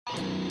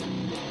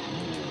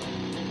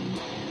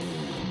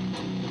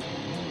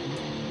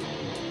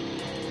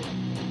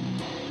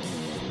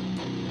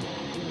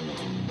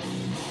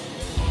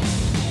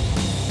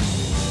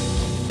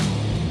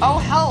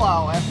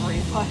Hello,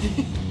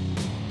 everybody.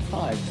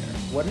 Hi there.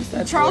 What is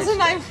that? Charles voice,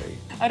 and I, Chelsea?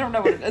 I don't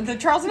know what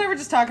Charles and I were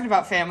just talking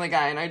about Family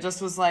Guy, and I just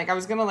was like, I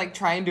was gonna like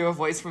try and do a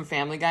voice from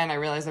Family Guy, and I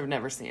realized I've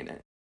never seen it.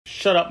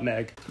 Shut up,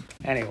 Meg.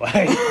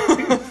 Anyway,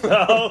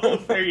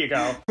 so there you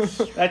go.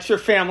 That's your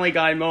Family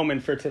Guy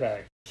moment for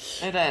today.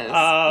 It is.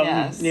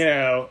 Yes. You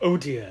know, oh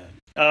dear.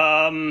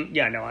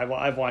 Yeah, no,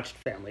 I've watched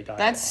Family Guy.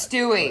 That's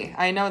Stewie.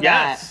 I know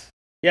yes. that.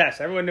 Yes,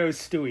 everyone knows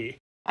Stewie.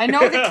 I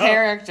know the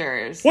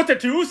characters. What the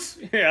deuce?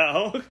 You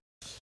know.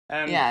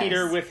 Yes.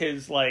 Peter with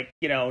his, like,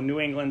 you know, New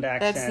England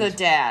accent. That's the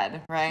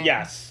dad, right?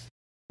 Yes.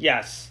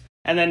 Yes.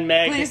 And then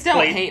Meg... Please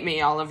don't hate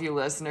me, all of you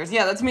listeners.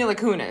 Yeah, that's Mila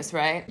Kunis,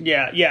 right?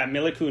 Yeah,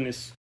 Mila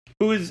Kunis.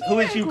 Who is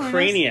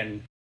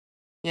Ukrainian.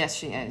 Yes,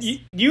 she is.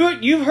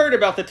 You've heard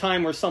about the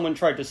time where someone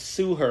tried to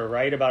sue her,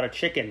 right? About a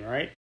chicken,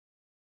 right?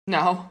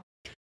 No.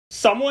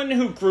 Someone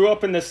who grew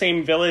up in the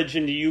same village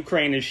in the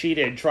Ukraine as she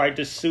did tried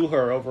to sue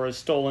her over a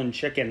stolen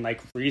chicken,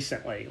 like,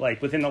 recently. Like,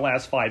 within the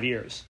last 5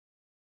 years.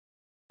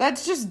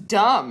 That's just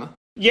dumb.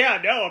 Yeah,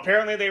 no,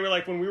 apparently they were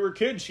like, when we were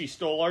kids, she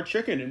stole our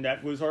chicken, and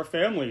that was our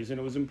family's, and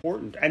it was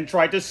important, and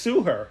tried to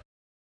sue her.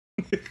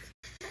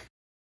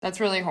 That's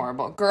really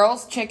horrible.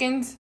 Girls,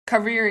 chickens,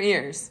 cover your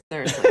ears.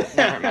 Seriously,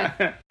 never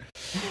mind.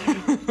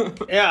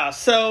 Yeah,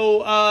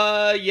 so,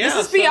 This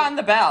is Beyond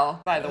the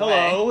Belle, by the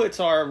way. Hello, it's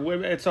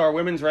our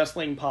women's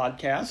wrestling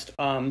podcast.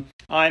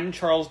 I'm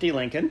Charles D.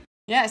 Lincoln.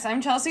 Yes, I'm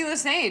Chelsea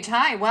LeSage.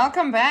 Hi,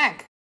 welcome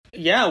back.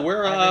 Yeah,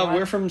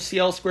 we're from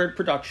CL Squared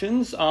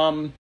Productions.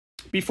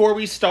 Before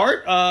we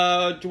start,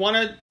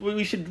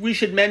 we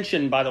should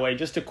mention, by the way,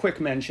 just a quick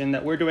mention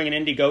that we're doing an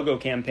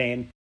Indiegogo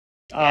campaign.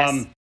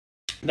 Yes.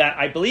 That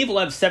I believe will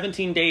have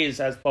 17 days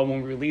as when we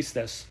release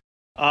this.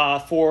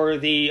 For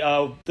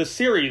the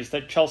series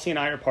that Chelsea and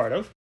I are part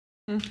of.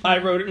 Mm-hmm. I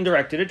wrote it and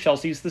directed it.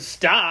 Chelsea's the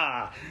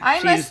star.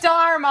 I'm a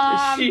star,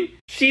 Mom.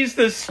 She's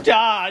the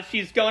star.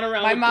 She's going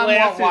around My with mom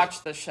glasses. won't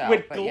watch the show,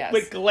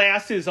 with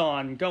glasses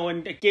on,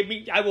 going,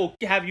 I will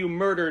have you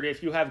murdered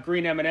if you have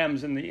green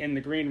M&Ms in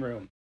the green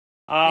room.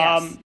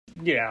 Yes.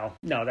 You know,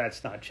 no,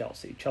 that's not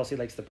Chelsea. Chelsea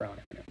likes the brown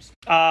M&Ms.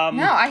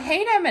 No, I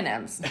hate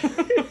M&Ms.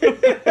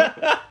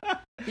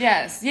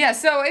 Yes, yeah.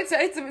 So it's a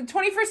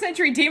 21st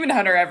century demon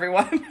hunter,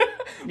 everyone.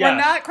 We're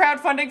not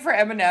crowdfunding for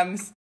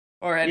M&Ms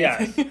or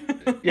anything.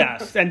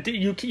 Yes, and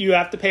you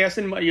have to pay us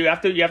in money. You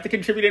have to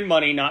contribute in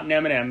money, not in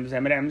M&Ms.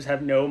 M&Ms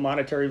have no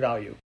monetary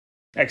value,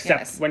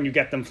 except when you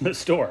get them from the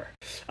store.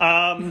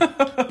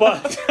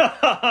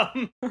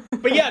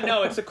 But yeah,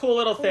 no, it's a cool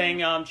little thing.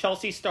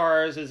 Chelsea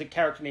stars as a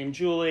character named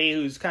Julie,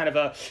 who's kind of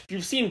if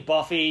you've seen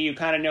Buffy, you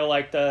kind of know,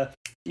 like, the,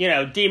 you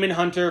know, demon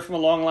hunter from a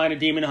long line of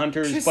demon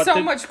hunters. She's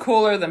so much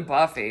cooler than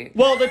Buffy.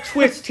 Well, the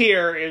twist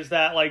here is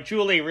that, like,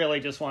 Julie really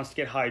just wants to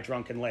get high,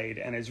 drunk, and laid,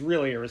 and is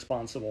really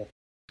irresponsible.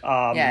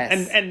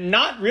 Yes. And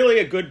not really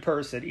a good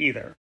person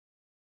either.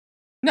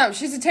 No,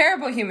 she's a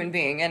terrible human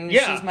being, and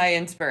she's my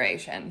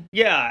inspiration.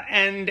 Yeah,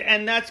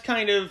 and that's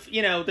kind of,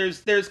 you know,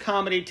 there's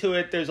comedy to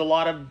it. There's a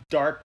lot of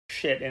dark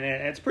shit in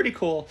it, and it's pretty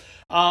cool.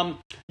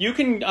 You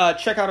can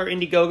check out our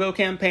Indiegogo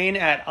campaign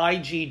at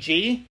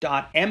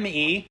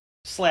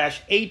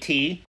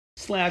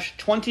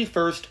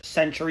igg.me/at/21st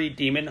Century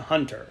Demon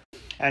Hunter.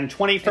 And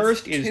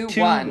 21st is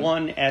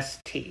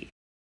 21ST.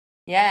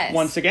 Yes.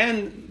 Once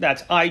again,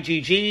 that's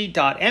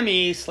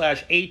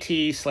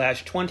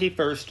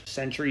igg.me/at/21st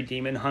Century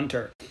Demon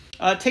Hunter.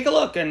 Take a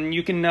look, and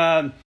you can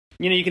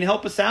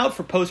help us out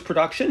for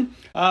post-production.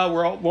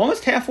 We're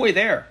almost halfway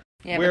there.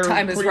 Yeah, but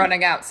time is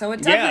running out, so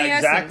it's definitely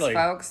essence,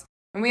 folks.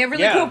 And we have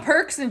really cool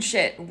perks and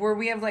shit, where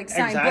we have, like,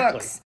 signed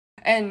books.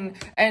 And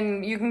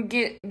you can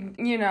get,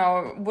 you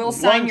know, we'll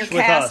sign your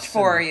cast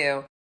for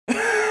you.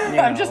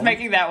 I'm just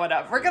making that one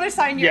up. We're gonna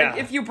sign you.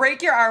 If you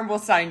break your arm, we'll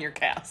sign your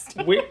cast.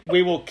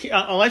 we will,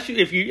 unless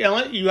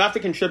you have to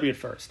contribite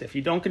first. If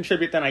you don't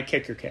contribute, then I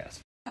kick your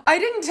cast. I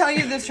didn't tell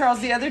you this, Charles.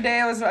 The other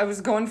day, I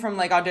was going from,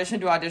 like, audition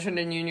to audition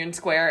in Union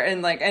Square,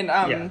 and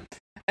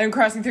and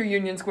crossing through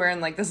Union Square, and,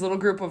 like, this little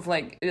group of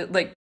like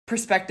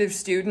prospective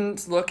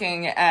students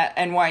looking at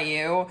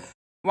NYU.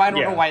 Well, I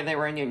don't know why they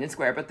were in Union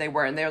Square, but they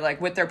were, and they were,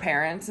 like, with their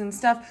parents and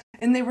stuff,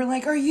 and they were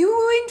like, "Are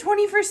you in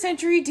 21st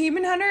Century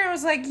Demon Hunter?" I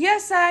was like,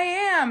 "Yes, I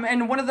am."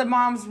 And one of the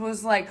moms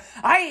was like,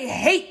 "I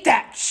hate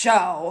that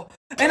show,"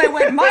 and I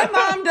went, "My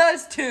mom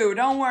does too.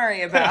 Don't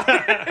worry about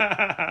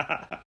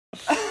it."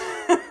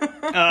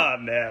 Oh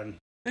man,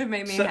 it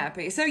made me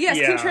happy. So yes,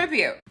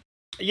 contribute.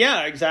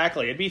 Yeah,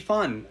 exactly. It'd be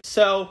fun.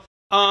 So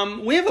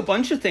we have a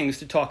bunch of things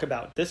to talk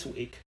about this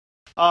week.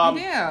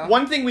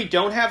 One thing we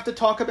don't have to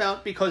talk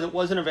about, because it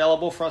wasn't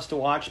available for us to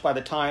watch by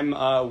the time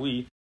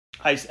I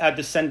had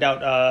to send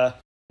out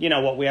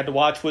what we had to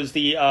watch, was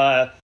the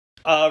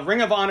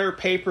Ring of Honor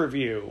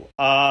pay-per-view.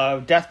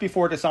 Death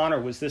Before Dishonor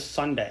was this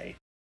Sunday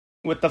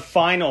with the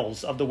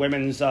finals of the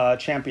women's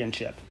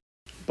championship.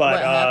 But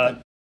what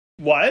happened?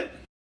 What?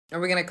 Are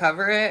we gonna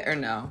cover it or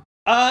no?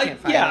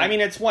 I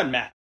mean, it's one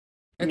match.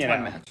 It's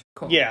one match.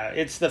 Cool. Yeah,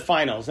 it's the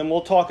finals, and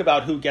we'll talk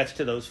about who gets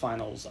to those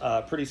finals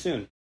pretty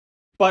soon.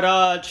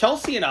 But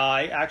Chelsea and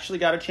I actually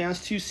got a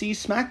chance to see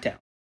SmackDown.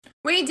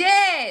 We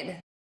did!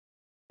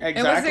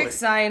 Exactly. It was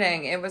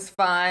exciting. It was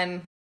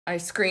fun. I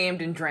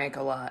screamed and drank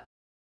a lot.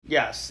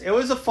 Yes, it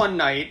was a fun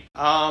night.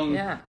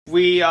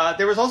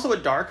 There was also a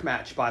dark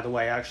match, by the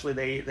way.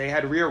 Actually, they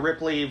had Rhea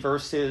Ripley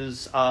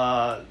versus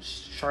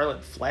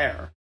Charlotte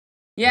Flair.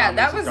 Yeah,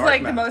 that was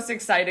like the most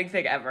exciting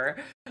thing ever.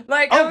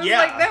 Like, I was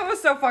like, that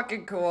was so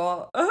fucking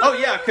cool. Oh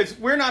yeah, because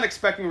we're not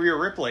expecting Rhea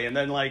Ripley, and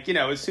then like, you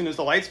know, as soon as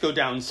the lights go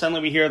down,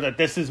 suddenly we hear that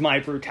this is my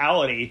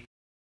brutality.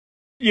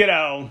 You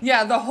know.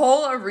 Yeah, the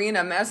whole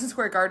arena, Madison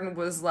Square Garden,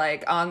 was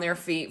like on their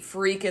feet,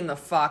 freaking the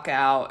fuck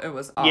out. It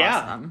was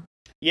awesome.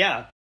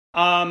 Yeah.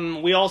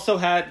 We also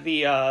had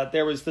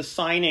there was the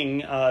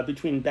signing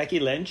between Becky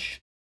Lynch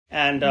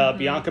and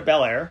Bianca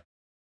Belair.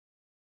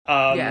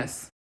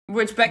 Yes.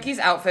 Which Becky's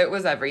outfit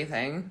was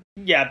everything.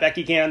 Yeah,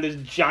 Becky came on this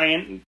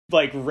giant,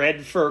 like,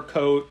 red fur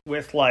coat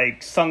with,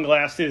 like,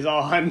 sunglasses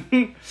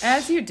on.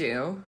 As you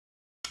do.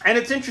 And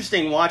it's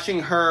interesting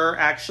watching her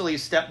actually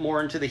step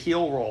more into the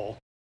heel role.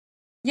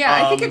 Yeah,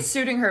 I think it's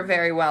suiting her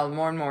very well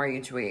more and more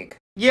each week.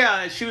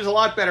 Yeah, she was a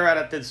lot better at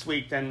it this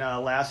week than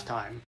last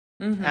time.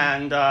 Mm-hmm.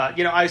 And,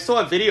 you know, I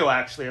saw a video,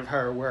 actually, of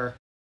her where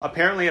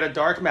apparently at a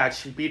dark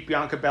match she beat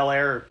Bianca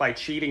Belair by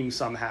cheating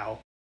somehow.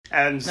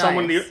 And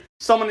someone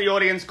in the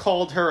audience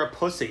called her a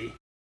pussy.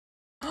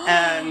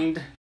 And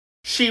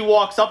she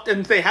walks up,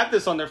 and they have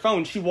this on their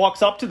phone, she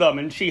walks up to them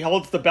and she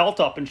holds the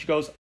belt up and she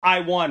goes, "I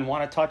won,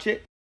 want to touch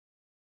it?"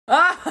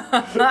 Oh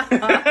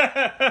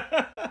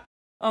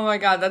my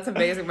god, that's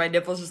amazing. My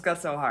nipples just got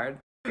so hard.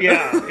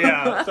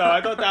 Yeah. So I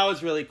thought that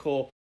was really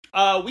cool.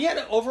 We had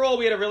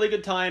a really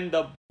good time.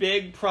 The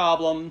big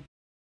problem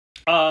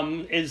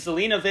is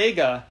Zelina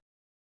Vega,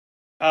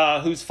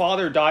 whose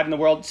father died in the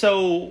world.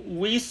 So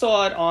we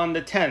saw it on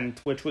the 10th,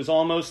 which was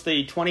almost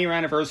the 20-year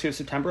anniversary of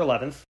September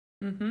 11th.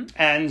 Mm-hmm.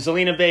 And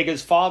Zelina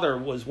Vega's father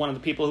was one of the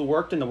people who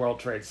worked in the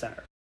World Trade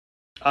Center.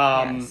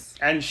 Yes.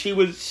 And she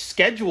was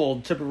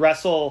scheduled to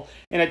wrestle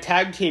in a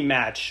tag team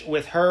match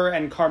with her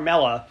and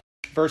Carmella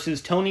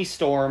versus Toni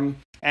Storm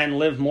and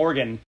Liv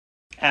Morgan.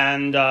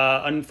 And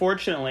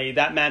unfortunately,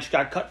 that match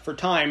got cut for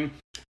time,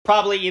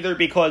 probably either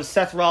because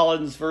Seth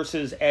Rollins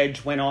versus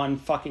Edge went on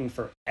fucking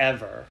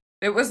forever.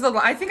 It was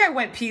I think I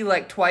went pee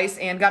like twice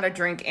and got a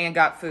drink and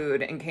got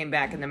food and came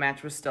back and the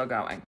match was still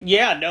going.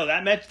 Yeah, no,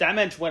 that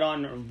match went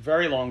on a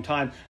very long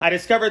time. I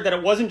discovered that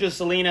it wasn't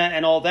just Zelina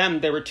and all them.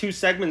 There were two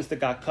segments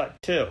that got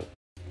cut too.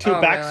 Two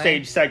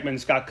backstage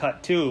segments got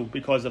cut too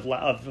because of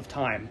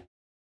time.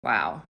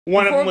 Wow.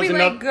 Before we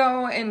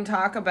go and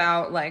talk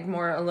about like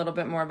a little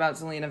bit more about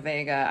Zelina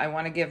Vega, I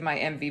want to give my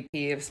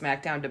MVP of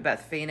SmackDown to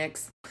Beth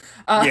Phoenix.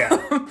 That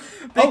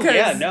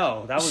was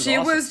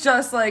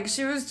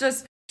awesome.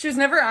 She was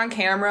never on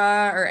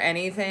camera or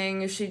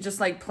anything. She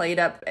just like played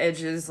up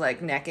Edge's like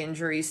neck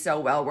injury so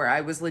well where I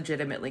was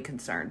legitimately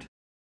concerned.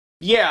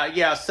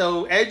 Yeah.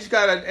 So Edge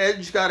got a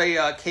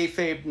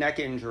kayfabe neck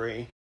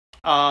injury.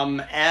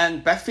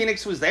 And Beth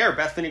Phoenix was there.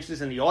 Beth Phoenix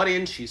was in the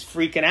audience. She's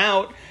freaking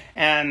out.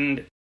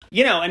 And,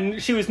 you know, and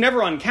she was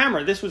never on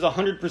camera. This was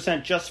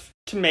 100% just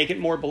to make it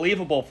more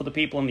believable for the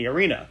people in the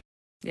arena.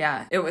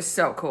 Yeah, it was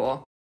so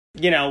cool.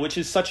 You know, which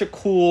is such a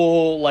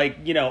cool, like,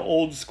 you know,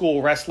 old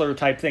school wrestler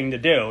type thing to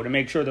do to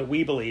make sure that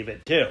we believe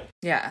it too.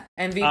 Yeah,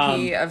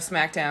 MVP of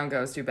SmackDown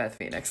goes to Beth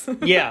Phoenix.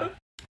 Yeah.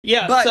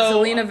 But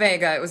Zelina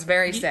Vega, it was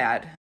very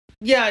sad.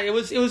 Yeah, it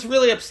was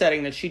really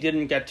upsetting that she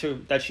didn't get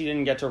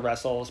to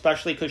wrestle,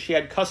 especially because she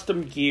had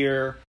custom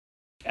gear,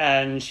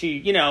 and she,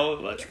 you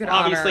know, she could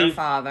obviously honor her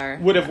father.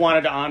 Would have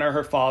wanted to honor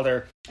her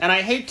father. And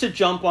I hate to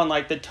jump on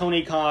like the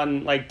Tony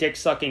Khan like dick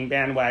sucking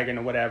bandwagon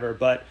or whatever,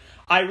 but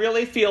I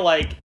really feel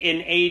like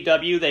in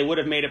AEW, they would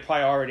have made a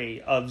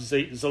priority of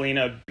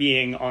Zelina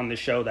being on the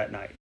show that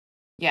night.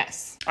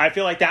 Yes. I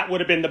feel like that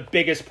would have been the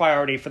biggest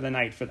priority for the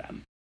night for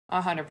them.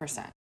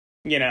 100%.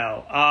 You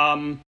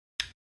know,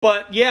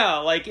 but yeah,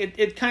 like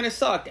it kind of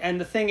sucked. And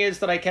the thing is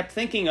that I kept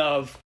thinking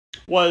of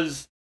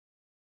was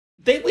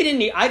no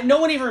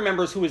one even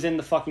remembers who was in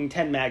the fucking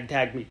 10-man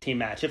tag team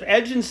match. If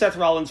Edge and Seth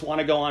Rollins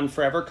want to go on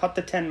forever, cut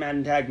the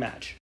 10-man tag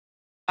match.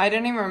 I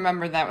didn't even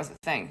remember that was a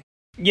thing.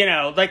 You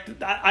know,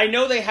 like, I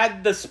know they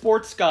had the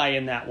sports guy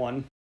in that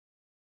one.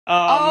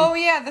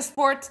 The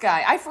sports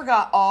guy. I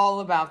forgot all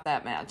about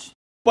that match.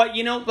 But,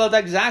 you know,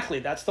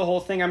 exactly. That's the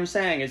whole thing I'm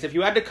saying, is if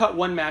you had to cut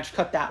one match,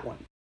 cut that one.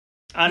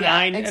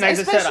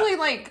 Especially,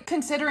 like,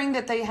 considering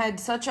that they had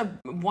such a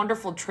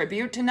wonderful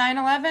tribute to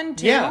 9/11,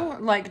 too. Yeah.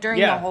 Like, during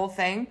the whole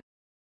thing.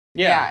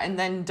 Yeah, and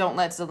then don't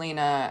let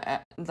Zelina,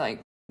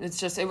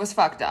 it was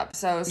fucked up.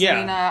 So,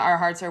 Zelina, our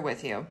hearts are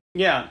with you.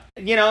 Yeah.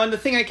 You know, and the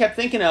thing I kept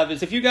thinking of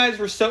is if you guys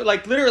were so,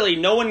 like, literally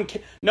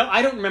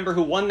I don't remember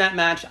who won that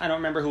match. I don't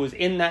remember who was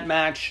in that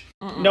match.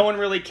 Mm-mm. No one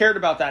really cared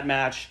about that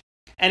match.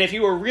 And if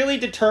you were really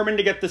determined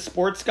to get the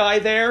sports guy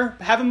there,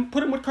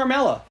 put him with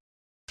Carmella.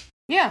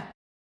 Yeah.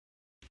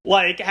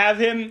 Like, have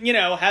him, you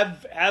know,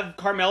 have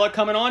Carmella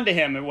coming on to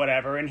him or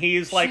whatever, and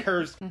he's, like,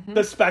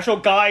 the special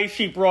guy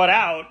she brought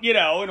out, you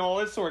know, and all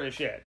this sort of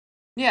shit.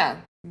 Yeah.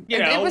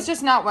 It was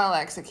just not well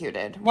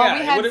executed. While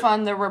we had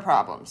fun, there were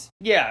problems.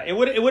 Yeah, it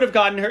would have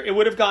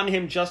gotten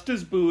him just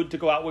as booed to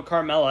go out with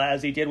Carmella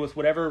as he did with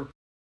whatever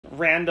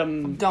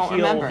random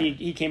heel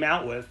he came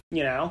out with,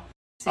 you know?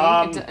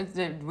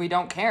 See, we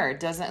don't care. It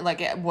doesn't, like,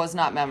 it was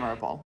not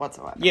memorable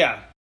whatsoever.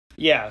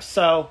 Yeah.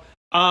 So,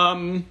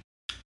 like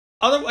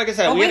I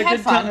said, we had a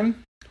good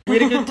time. We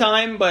had a good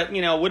time, but,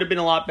 you know, it would have been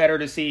a lot better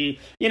to see,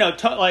 you know,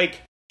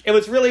 it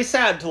was really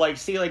sad to, like,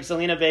 see, like,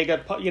 Zelina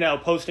Vega, you know,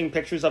 posting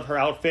pictures of her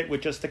outfit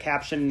with just the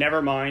caption,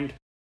 "Never mind."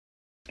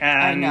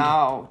 And, I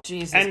know.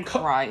 Jesus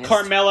Christ.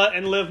 Carmella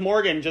and Liv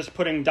Morgan just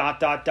putting ...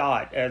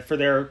 for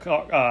their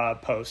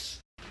posts.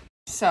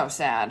 So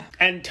sad.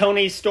 And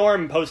Toni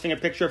Storm posting a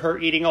picture of her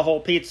eating a whole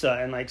pizza.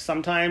 And, like,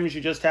 sometimes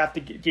you just have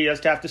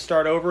to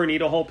start over and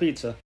eat a whole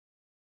pizza.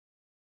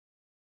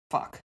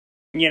 Fuck.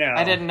 You know.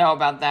 I didn't know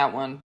about that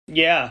one.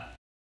 Yeah.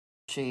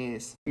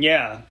 Jeez.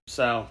 Yeah,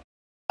 so.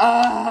 Well,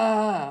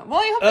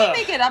 I hope they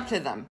make it up to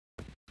them.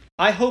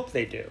 I hope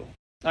they do.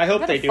 I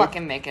hope they do.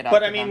 Fucking make it up.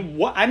 But I mean,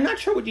 I'm not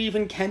sure what you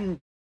even can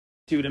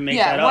do to make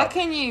that up. Yeah, what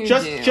can you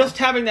do? Just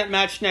having that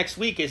match next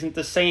week isn't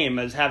the same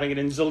as having it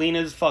in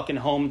Zelina's fucking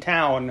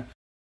hometown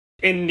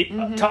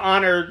to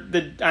honor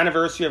the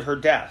anniversary of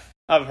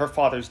her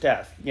father's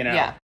death, you know?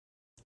 Yeah.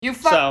 You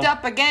fucked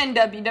up again,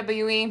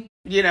 WWE.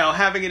 You know,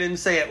 having it in,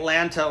 say,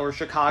 Atlanta or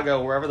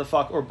Chicago, wherever the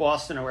fuck, or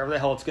Boston, or wherever the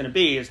hell it's going to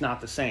be, is not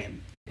the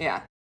same.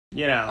 Yeah.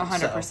 You know,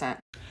 100%. So,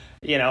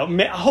 you know,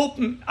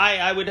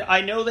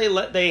 I know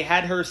they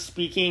had her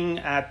speaking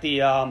at the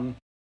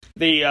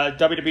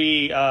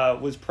WWE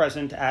was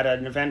present at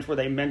an event where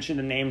they mentioned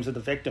the names of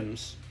the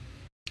victims.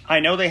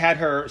 I know they had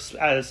her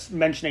as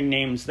mentioning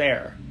names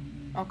there.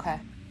 Okay.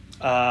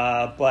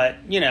 But,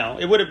 you know,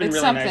 it would have been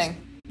nice.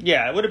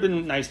 Yeah, it would have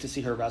been nice to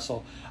see her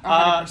wrestle.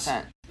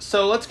 100%.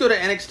 So let's go to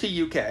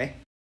NXT UK.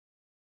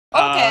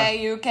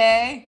 Okay,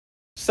 UK.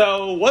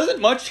 So, wasn't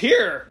much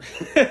here.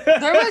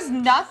 There was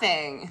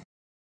nothing.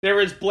 There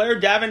was Blair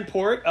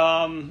Davenport,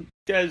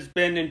 has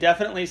been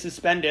indefinitely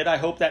suspended. I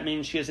hope that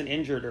means she isn't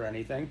injured or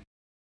anything.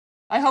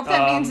 I hope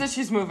that means that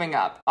she's moving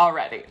up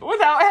already,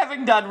 without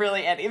having done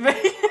really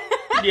anything.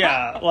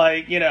 Yeah,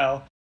 like, you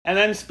know. And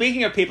then,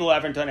 speaking of people who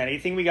haven't done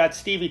anything, we got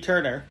Stevie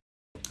Turner.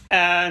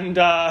 And,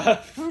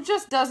 who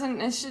just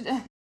doesn't...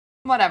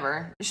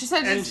 Whatever. She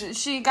said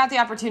she got the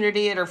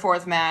opportunity at her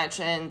fourth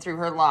match, and through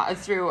her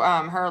loss,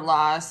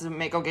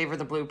 Mako gave her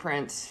the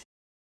blueprints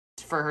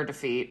for her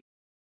defeat.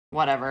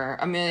 Whatever.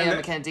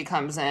 Amelia McKenzie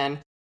comes in,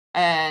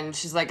 and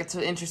she's like, "It's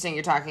interesting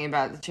you're talking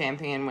about the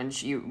champion when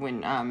she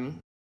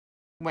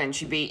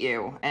beat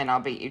you, and I'll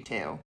beat you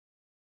too."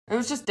 It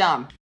was just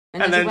dumb.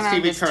 And then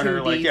Stevie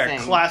Turner, like,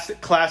 yeah,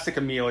 classic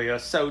Amelia,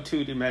 so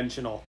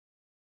two-dimensional.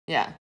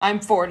 Yeah, I'm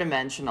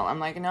four-dimensional. I'm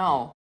like,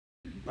 no.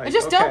 Like, I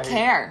just don't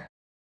care.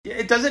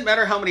 It doesn't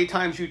matter how many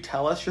times you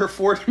tell us you're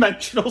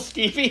four-dimensional,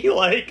 Stevie.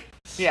 Like,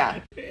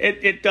 yeah,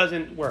 it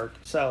doesn't work.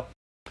 So,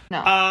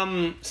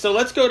 no. So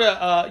let's go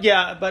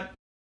to but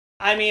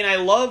I mean, I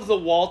love the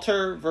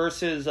Walter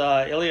versus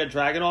Ilya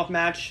Dragunov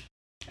match,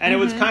 and it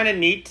was kind of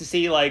neat to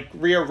see like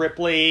Rhea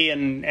Ripley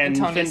and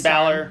Finn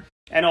Balor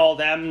and all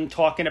them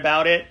talking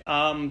about it.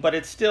 But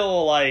it's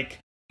still like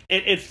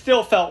it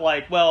still felt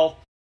like, well,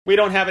 we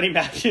don't have any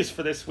matches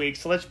for this week,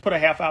 so let's put a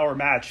half-hour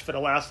match for the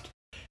last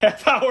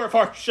half hour of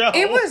our show.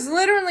 It was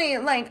literally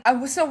like,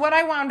 so what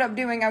I wound up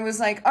doing, I was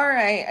like, all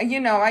right, you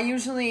know, I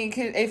usually,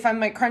 if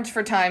I'm like crunched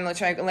for time,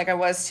 which I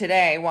was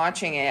today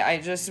watching it, I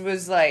just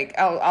was like,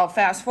 I'll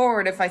fast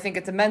forward if I think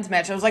it's a men's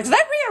match. I was like, is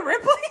that Rhea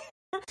Ripley?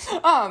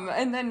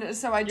 And then,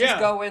 so I just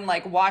go and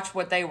like watch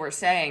what they were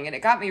saying, and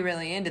it got me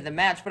really into the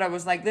match, but I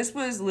was like, this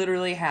was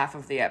literally half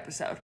of the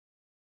episode.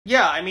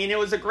 Yeah, I mean, it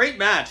was a great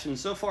match, and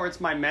so far it's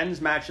my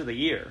men's match of the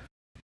year.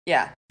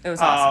 Yeah, it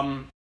was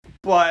awesome.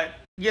 But,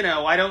 you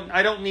know, I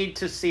don't need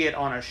to see it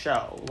on a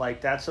show.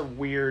 Like, that's a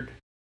weird...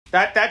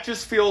 That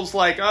just feels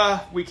like,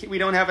 we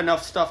don't have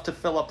enough stuff to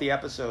fill up the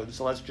episode,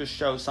 so let's just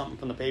show something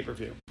from the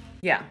pay-per-view.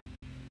 Yeah.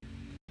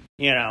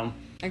 You know.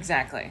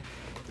 Exactly.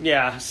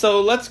 Yeah,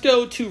 so let's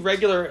go to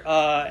regular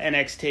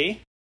NXT.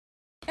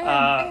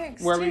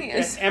 NXT where we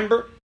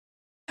Ember...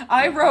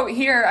 I wrote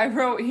here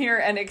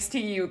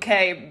NXT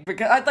UK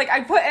because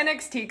I put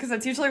NXT because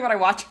that's usually what I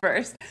watch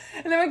first.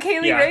 And then when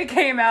Kaylee Ray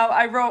came out,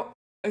 I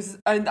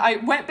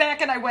went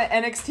back and I went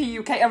NXT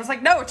UK. I was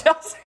like, no,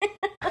 Chelsea.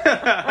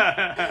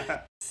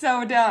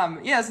 So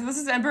dumb. Yeah, so this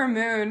is Ember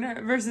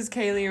Moon versus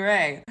Kaylee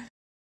Ray.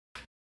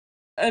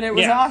 And it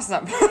was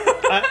awesome.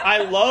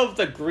 I love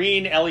the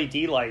green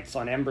LED lights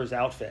on Ember's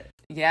outfit.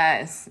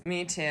 Yes,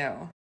 me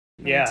too.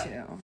 Me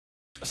too.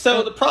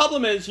 So the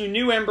problem is, you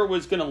knew Ember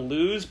was going to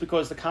lose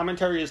because the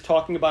commentary is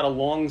talking about a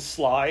long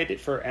slide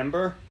for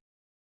Ember,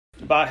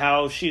 about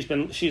how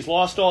she's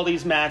lost all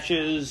these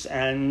matches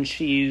and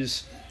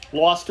she's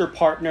lost her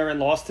partner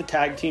and lost the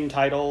tag team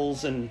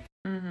titles and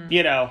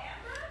you know,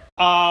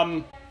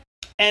 and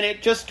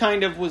it just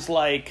kind of was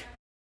like,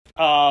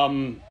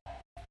 you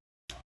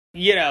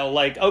know,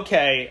 like,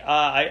 okay,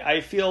 I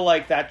feel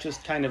like that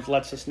just kind of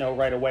lets us know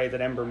right away that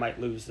Ember might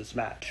lose this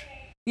match.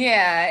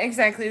 Yeah,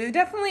 exactly. They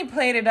definitely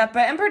played it up,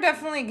 but Ember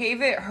definitely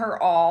gave it her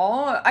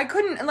all. I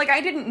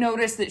didn't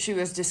notice that she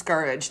was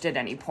discouraged at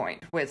any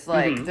point with,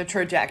 like, the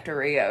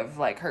trajectory of,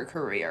 like, her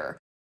career.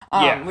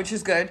 which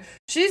is good.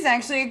 She's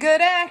actually a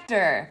good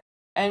actor.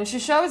 And she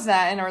shows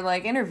that in her,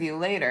 like, interview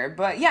later.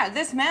 But, yeah,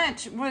 this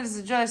match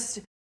was just...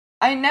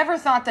 I never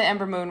thought that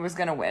Ember Moon was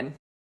going to win.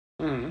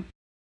 Mm-hmm.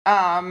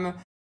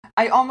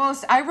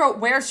 I wrote,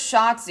 where's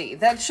Shotzi?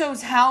 That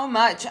shows how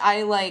much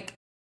I, like,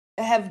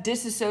 have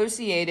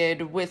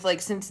disassociated with,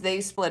 like, since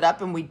they split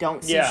up and we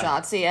don't see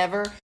Shotzi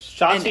ever.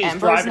 Shotzi's and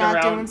Ember's driving not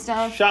around, doing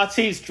stuff.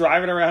 Shotzi's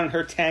driving around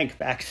her tank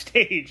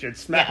backstage at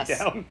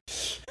SmackDown.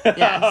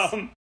 Yes.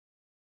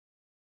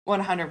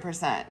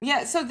 100%.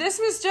 Yeah, so this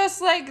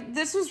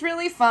was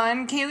really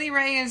fun. Kaylee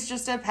Ray is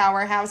just a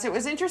powerhouse. It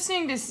was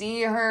interesting to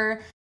see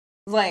her,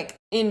 like,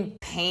 in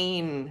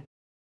pain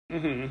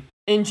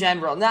in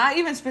general. Not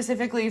even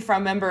specifically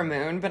from Ember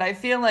Moon, but I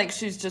feel like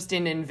she's just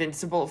an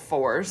invincible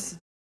force.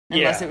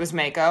 Unless it was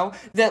Mako.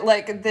 That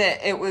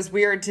it was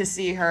weird to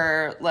see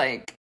her,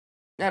 like,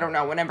 I don't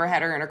know, when Ember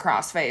had her in a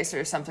crossface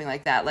or something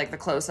like that, like the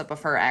close-up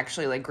of her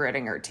actually, like,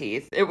 gritting her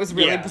teeth. It was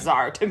really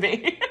bizarre to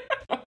me.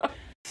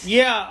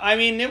 Yeah, I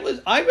mean,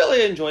 I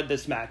really enjoyed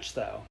this match,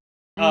 though.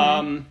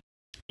 I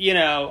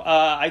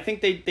think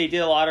they did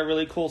a lot of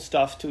really cool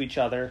stuff to each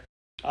other.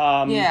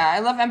 I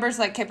love Ember's,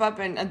 like, kip up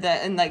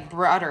and like,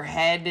 brought her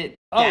head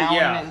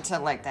down into,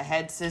 like, the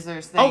head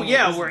scissors thing. Oh,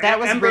 yeah. That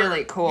was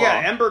really cool.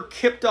 Yeah, Ember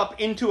kipped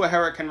up into a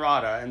Hurricane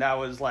Rana, and that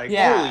was like,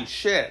 holy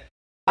shit.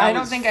 I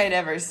don't think I'd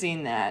ever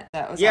seen that.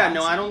 That was awesome.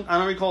 No, I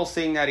don't recall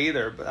seeing that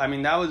either. But, I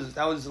mean, that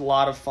was a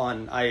lot of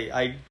fun.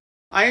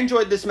 I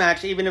enjoyed this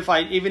match, even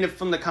if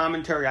from the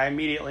commentary I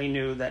immediately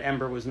knew that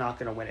Ember was not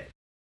going to win it.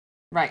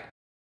 Right.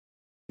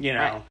 You know.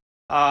 Right.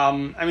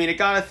 I mean, it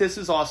got a "This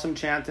is awesome"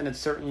 chant, and it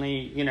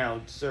certainly,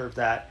 deserved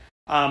that.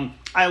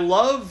 I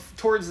love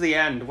towards the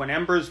end when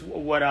Ember's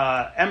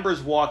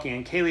walking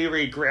and Kaylee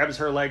Ray grabs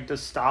her leg to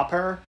stop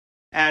her,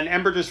 and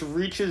Ember just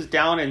reaches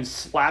down and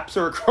slaps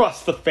her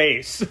across the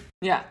face.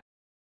 Yeah.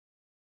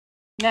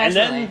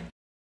 Naturally.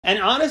 And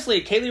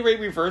honestly, Kaylee Ray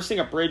reversing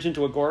a bridge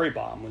into a gory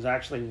bomb was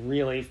actually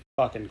really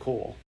fucking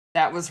cool.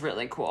 That was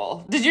really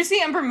cool. Did you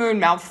see Ember Moon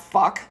mouth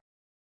fuck?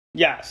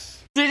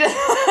 Yes.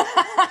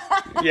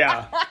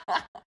 Yeah.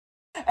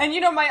 And,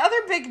 my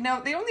other big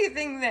note, the only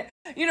thing that,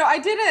 I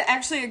did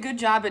actually a good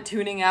job at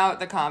tuning out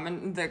the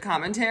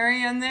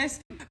commentary on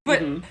this,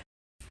 but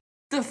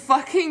the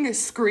fucking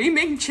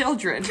screaming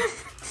children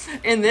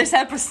in this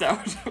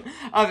episode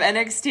of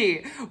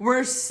NXT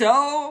were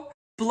so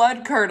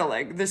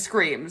blood-curdling, the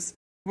screams.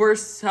 Were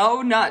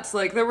so nuts.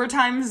 Like, there were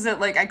times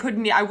that, like, I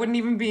wouldn't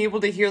even be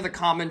able to hear the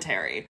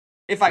commentary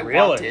if I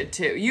wanted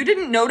to. You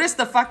didn't notice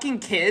the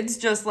fucking kids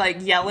just, like,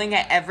 yelling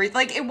at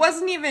like, it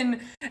wasn't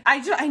even,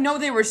 I know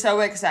they were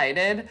so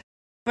excited,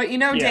 but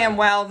damn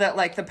well that,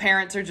 like, the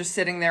parents are just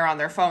sitting there on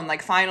their phone,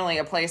 like, finally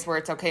a place where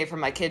it's okay for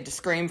my kid to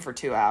scream for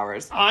 2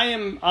 hours. I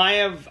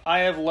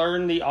have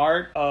learned the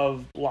art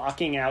of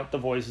blocking out the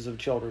voices of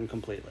children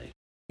completely.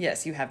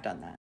 Yes, you have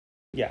done that.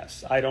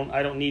 Yes, I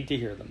don't need to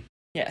hear them.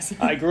 Yes.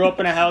 I grew up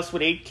in a house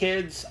with 8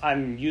 kids.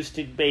 I'm used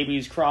to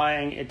babies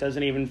crying. It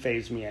doesn't even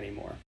faze me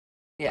anymore.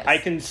 Yes. I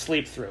can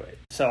sleep through it.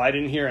 So I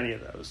didn't hear any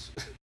of those.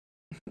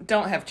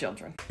 Don't have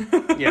children.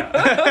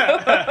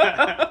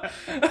 Yeah.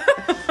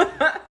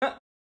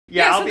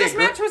 So this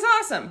match was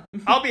awesome.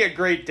 I'll be a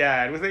great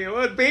dad.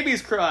 With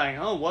baby's crying.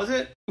 Oh, was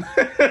it?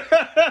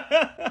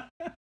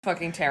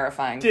 Fucking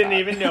terrifying. Didn't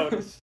even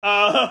notice.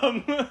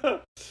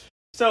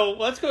 So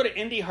let's go to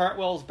Indy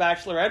Hartwell's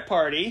bachelorette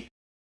party.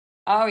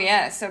 Oh,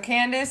 yeah. So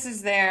Candace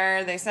is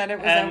there. They said it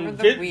was over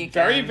the weekend.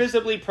 Very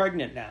visibly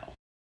pregnant now.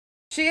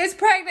 She is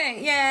pregnant.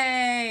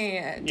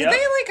 Yay. Did they,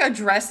 like,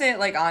 address it,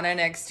 like, on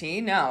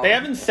NXT? No. They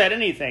haven't said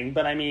anything,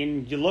 but, I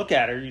mean, you look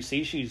at her, you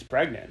see she's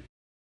pregnant.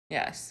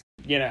 Yes.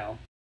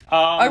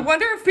 I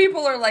wonder if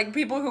people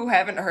who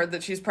haven't heard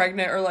that she's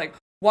pregnant are like,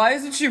 why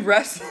isn't she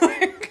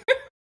wrestling?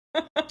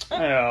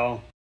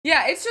 Oh.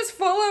 Yeah, it's just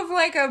full of,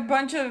 like, a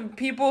bunch of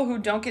people who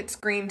don't get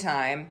screen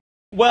time.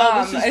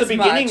 Well, this is the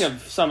beginning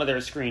of some of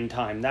their screen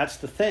time. That's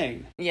the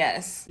thing.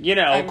 Yes.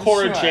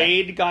 Cora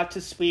Jade got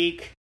to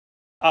speak.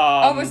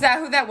 Was that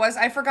who that was?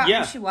 I forgot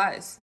who she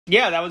was.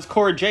 Yeah, that was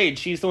Cora Jade.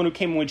 She's the one who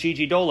came in with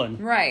Gigi Dolan.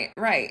 Right.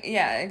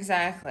 Yeah,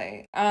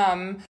 exactly.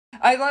 I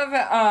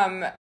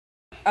love,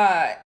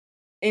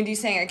 Indy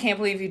saying, I can't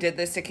believe you did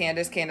this to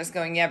Candace. Candace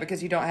going, yeah,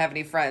 because you don't have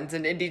any friends.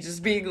 And Indy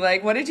just being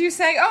like, what did you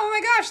say? Oh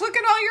my gosh, look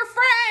at all your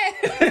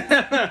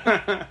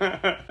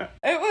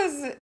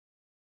friends.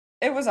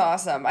 It was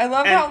awesome. I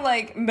love how,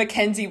 like,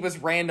 Mackenzie was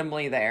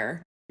randomly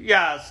there.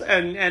 Yes,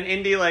 and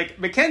Indy like,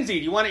 Mackenzie,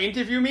 do you want to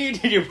interview me?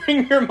 Did you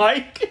bring your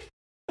mic?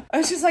 I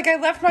was just like, I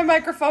left my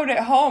microphone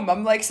at home.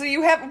 I'm like, so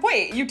you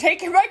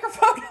take your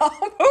microphone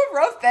home? Who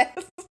wrote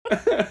this?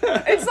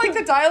 It's like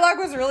the dialogue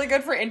was really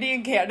good for Indy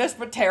and Candace,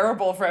 but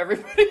terrible for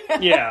everybody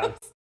else. Yeah.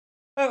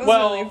 It was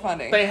really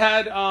funny. They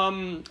had,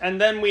 and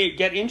then we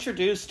get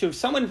introduced to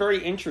someone very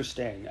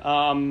interesting.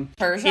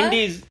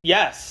 Persia?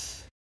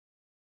 Yes.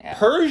 Yeah.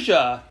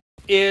 Persia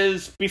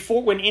is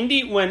before when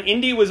Indy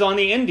was on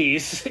the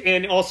Indies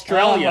in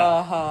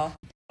Australia.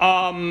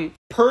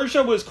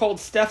 Persia was called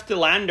Steph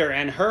DeLander,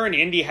 and her and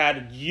Indy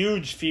had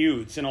huge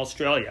feuds in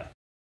Australia.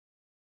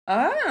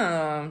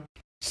 Oh.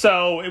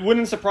 So it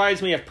wouldn't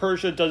surprise me if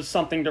Persia does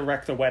something to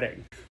wreck the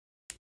wedding.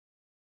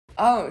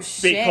 Oh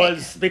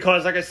shit!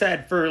 Because like I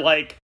said, for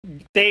like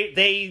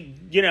they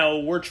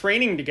were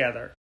training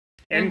together.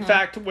 In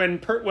fact,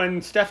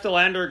 when Steph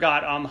DeLander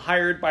got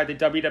hired by the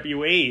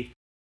WWE,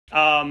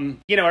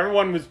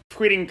 everyone was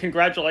tweeting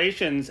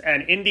congratulations,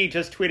 and Indy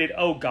just tweeted,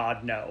 "Oh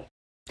God, no."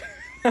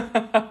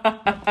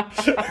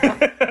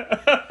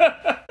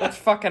 That's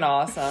fucking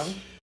awesome.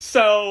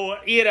 So,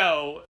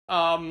 now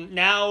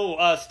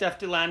Steph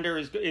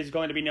DeLander is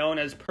going to be known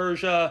as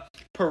Persia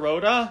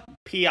Pirotta,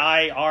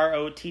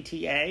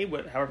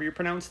 Pirotta, however you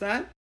pronounce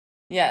that.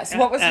 Yes.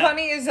 What was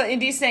funny is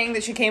Indy saying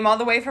that she came all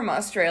the way from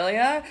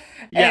Australia.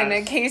 Yes.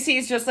 And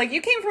Casey's just like,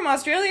 you came from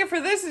Australia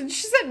for this? And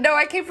she said, no,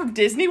 I came from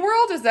Disney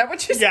World. Is that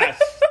what you said?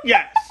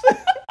 Yes.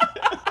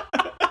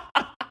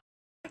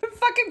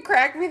 Fucking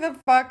crack me the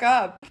fuck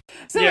up.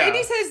 So yeah.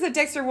 Indy says that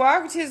Dexter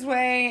walked his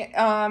way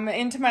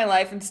into my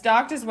life and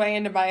stalked his way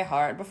into my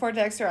heart. Before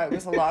Dexter, I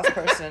was a lost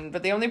person,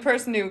 but the only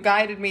person who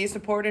guided me,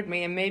 supported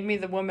me, and made me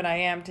the woman I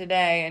am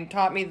today, and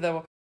taught me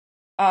the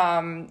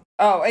and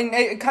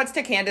it cuts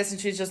to Candace, and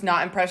she's just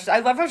not impressed. I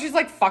love how she's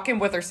like fucking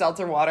with her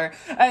seltzer water,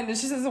 and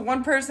she says the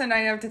one person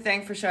I have to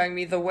thank for showing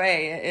me the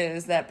way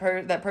is that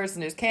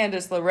person is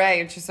Candace LeRae,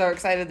 and she's so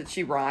excited that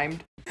she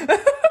rhymed.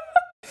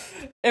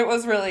 It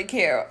was really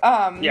cute.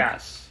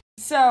 Yes.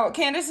 So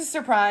Candace is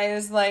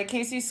surprised, like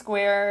Casey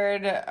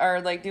Squared are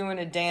like doing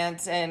a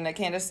dance, and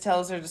Candace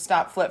tells her to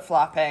stop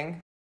flip-flopping,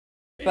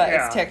 but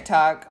it's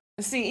TikTok.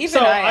 See,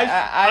 even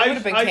I would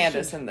have been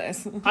Candace in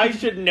this. I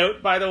should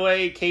note, by the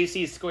way,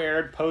 Casey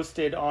Squared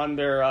posted on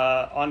their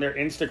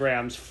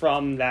Instagrams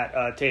from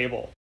that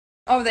table.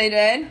 Oh, they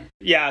did?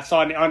 Yeah, it's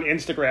on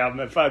Instagram.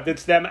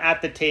 It's them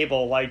at the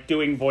table, like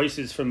doing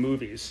voices from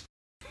movies.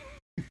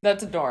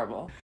 That's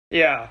adorable.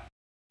 Yeah.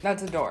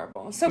 That's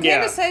adorable. So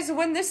Candace says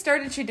when this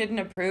started, she didn't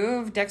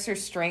approve.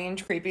 Dexter's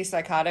strange, creepy,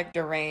 psychotic,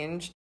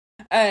 deranged.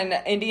 And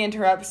Indy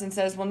interrupts and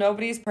says, well,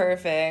 nobody's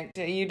perfect.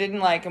 You didn't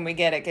like him. We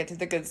get it. Get to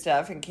the good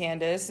stuff. And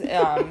Candace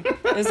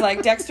is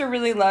like, Dexter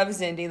really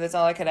loves Indy. That's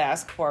all I could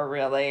ask for,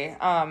 really.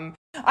 I'm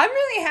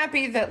really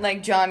happy that,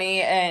 like,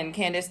 Johnny and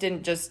Candace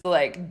didn't just,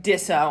 like,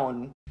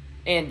 disown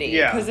Indy.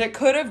 Yeah. Because it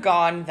could have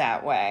gone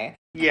that way.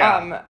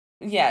 Yeah.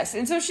 Yes.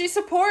 And so she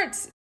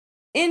supports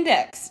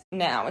Index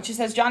now, and she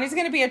says Johnny's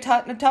going to be a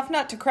tough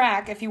nut to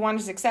crack if he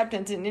wants his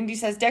acceptance, and Indy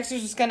says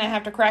Dexter's just going to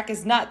have to crack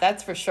his nut,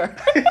 that's for sure.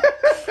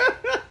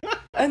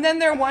 And then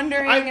they're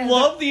wondering, I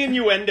love the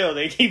innuendo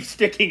they keep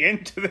sticking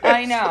into this.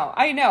 I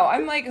know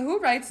I'm like, who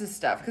writes this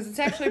stuff, because it's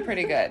actually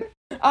pretty good.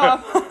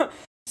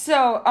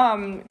 So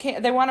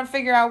they want to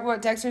figure out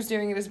what Dexter's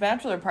doing at his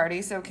bachelor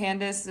party, so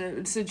Candace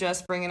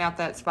suggests bringing out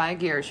that spy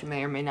gear she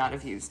may or may not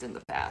have used in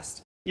the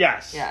past.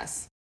 Yes.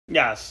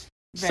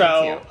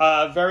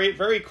 Very,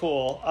 very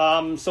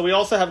cool. So we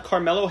also have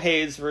Carmelo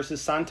Hayes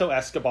versus Santo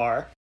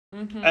Escobar.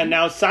 Mm-hmm. And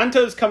now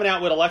Santo's coming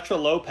out with Elektra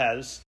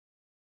Lopez.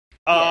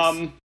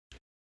 Yes.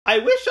 I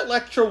wish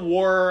Elektra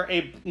wore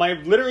my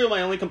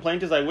only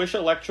complaint is I wish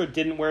Elektra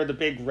didn't wear the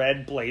big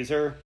red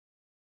blazer.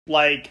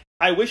 Like,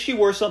 I wish she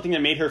wore something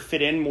that made her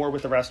fit in more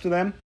with the rest of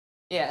them.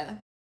 Yeah.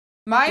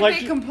 My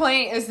big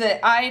complaint is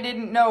that I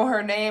didn't know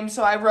her name,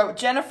 so I wrote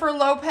Jennifer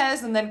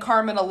Lopez and then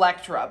Carmen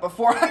Electra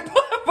before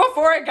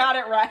I got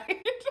it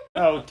right.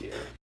 Oh dear.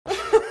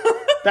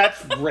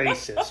 That's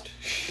racist.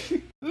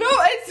 No,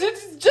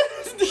 it's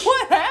just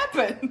what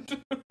happened.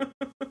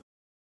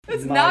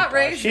 It's not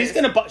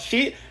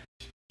racist.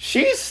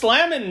 She's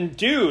slamming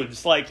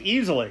dudes like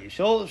easily.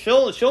 She'll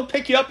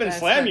pick you up and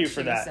slam you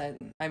for that. Said,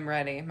 I'm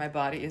ready. My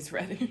body is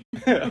ready.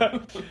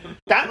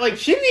 That like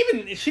she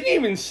didn't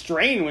even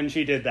strain when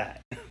she did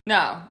that.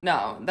 No,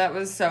 that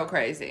was so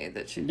crazy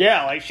that she.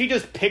 Yeah, like she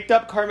just picked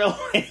up Carmelo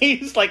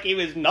Hayes like he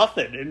was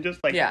nothing and just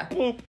like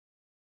boop.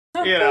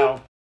 You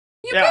know.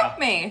 You booped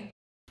me.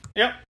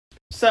 Yep.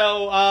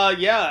 So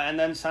and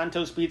then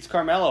Santos beats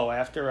Carmelo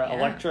after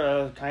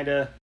Elektra kind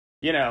of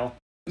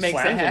makes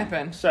it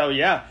happen. So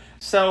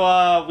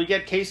we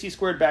get Casey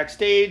Squared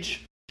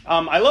backstage.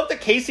 I love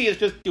that Casey is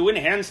just doing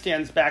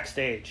handstands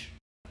backstage.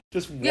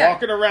 Just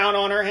walking around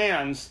on her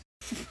hands.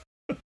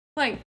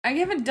 Like, I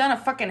haven't done a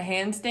fucking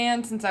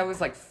handstand since I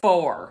was like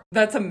 4.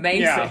 That's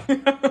amazing.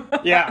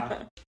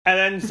 Yeah.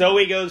 And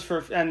then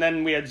and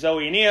then we had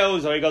Zoe and Io.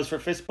 Zoe goes for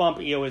fist bump.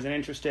 Io isn't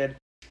interested.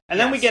 And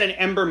then we get an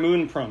Ember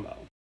Moon promo.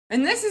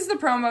 And this is the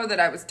promo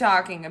that I was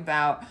talking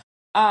about,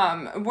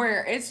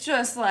 where it's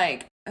just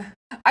like,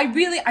 I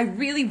really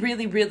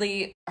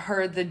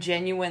heard the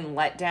genuine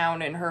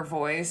letdown in her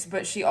voice,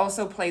 but she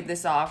also played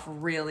this off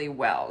really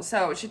well.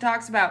 So she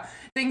talks about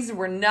things that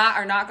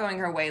are not going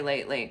her way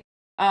lately.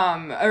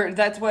 Or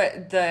that's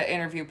what the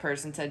interview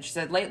person said. She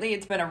said, lately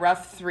it's been a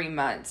rough 3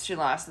 months. She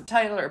lost the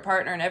title, her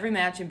partner, and every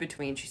match in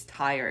between. She's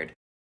tired.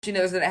 She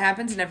knows that it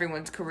happens in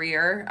everyone's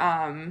career.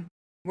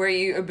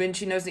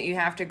 She knows that you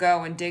have to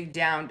go and dig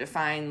down to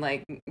find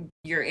like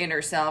your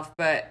inner self,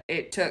 but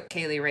it took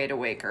Kaylee Ray to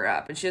wake her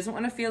up, and she doesn't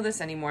want to feel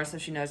this anymore, so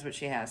she knows what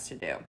she has to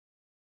do.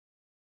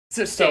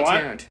 So stay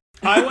tuned.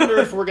 I wonder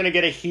if we're gonna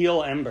get a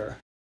heel Ember.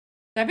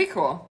 That'd be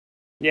cool.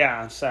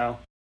 Yeah. So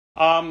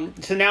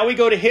So now we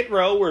go to Hit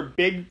Row where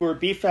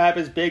B-Fab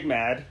is Big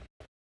Mad.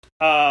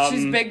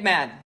 She's Big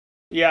Mad.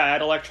 Yeah,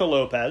 at Elektra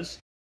Lopez.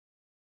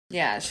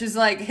 Yeah, she's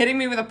like, hitting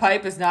me with a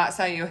pipe is not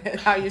how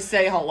you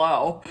say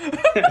hello.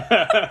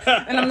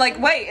 And I'm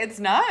like, wait, it's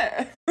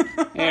not?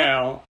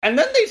 Yeah. And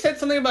then they said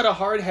something about a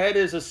hard head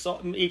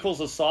equals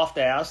a soft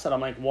ass, and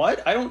I'm like,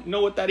 what? I don't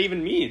know what that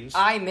even means.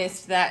 I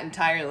missed that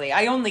entirely.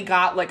 I only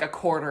got like a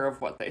quarter of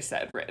what they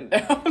said written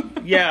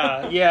down.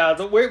 Yeah.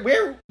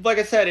 Where like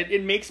I said,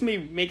 it makes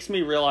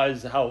me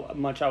realize how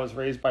much I was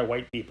raised by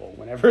white people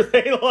whenever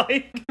they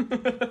like.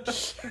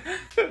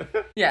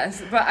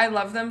 Yes, but I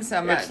love them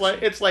so much.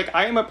 It's like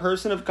I am a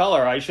person of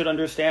color. I should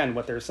understand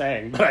what they're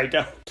saying, but I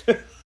don't.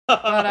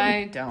 But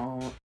I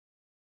don't.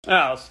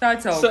 Oh,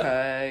 that's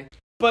okay.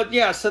 But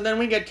yeah, so then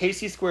we get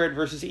Casey Squared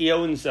versus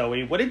Io and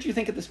Zoe. What did you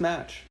think of this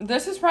match?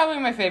 This is probably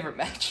my favorite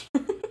match.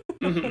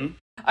 Mm-hmm.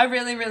 I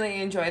really,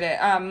 really enjoyed it.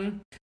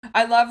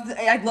 I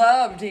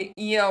loved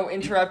Io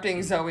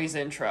interrupting Zoe's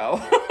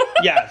intro.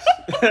 Yes.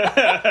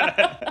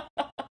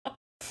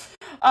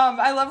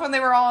 I love when they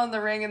were all in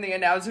the ring and the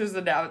announcers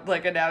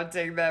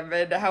announcing them,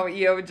 and how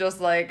Io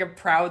just like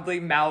proudly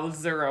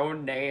mouths their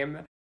own name.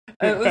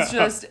 It was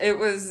just, it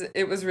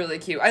was really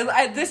cute.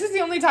 This is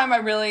the only time I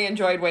really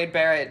enjoyed Wade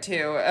Barrett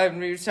too.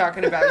 We were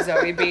talking about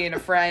Zoe being a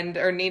friend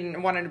or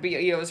wanting to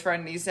be Io's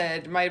friend, and he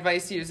said, "My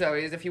advice to you,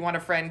 Zoe, is if you want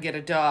a friend, get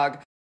a dog."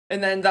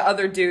 And then the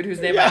other dude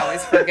whose name I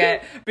always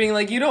forget, being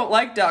like, "You don't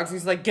like dogs."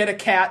 He's like, "Get a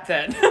cat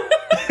then."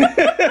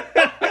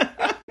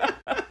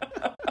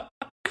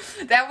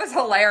 That was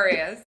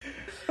hilarious.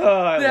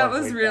 That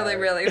was really,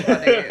 really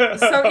funny.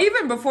 So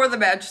even before the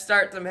match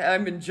starts,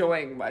 I'm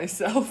enjoying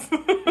myself.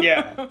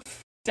 Yeah.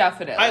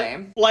 Definitely.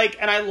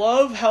 I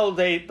love how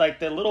they, like,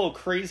 the little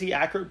crazy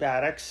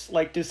acrobatics,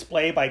 like,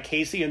 display by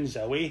Casey and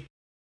Zoe.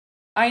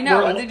 I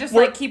know. They just,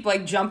 keep,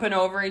 jumping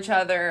over each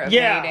other, evading.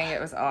 Yeah.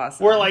 It was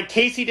awesome. Where,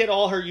 Casey did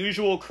all her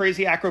usual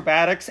crazy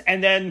acrobatics,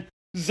 and then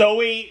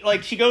Zoe,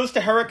 she goes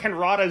to Hurricane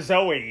Rana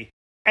Zoe,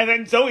 and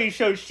then Zoe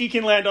shows she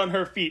can land on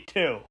her feet,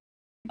 too.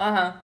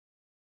 Uh-huh.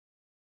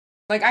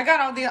 I got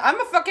all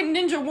I'm a fucking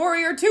ninja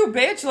warrior too,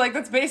 bitch.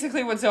 That's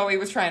basically what Zoe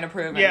was trying to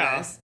prove in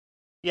this.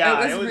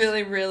 Yeah. It was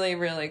really, really,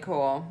 really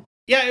cool.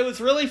 Yeah, it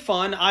was really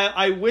fun.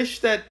 I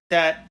wish that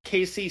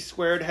Casey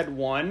Squared had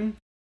won,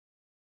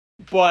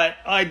 but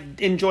I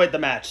enjoyed the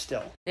match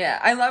still. Yeah,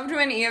 I loved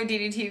when Io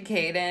DDT'd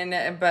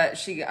Kaden, but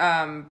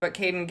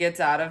Kaden gets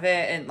out of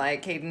it, and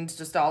Kaden's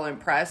just all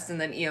impressed,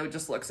 and then Io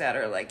just looks at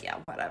her like, yeah,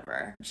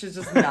 whatever. She's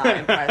just not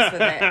impressed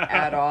with it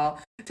at all.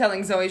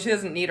 Telling Zoe she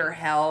doesn't need her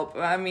help.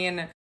 I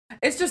mean,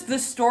 it's just the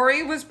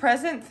story was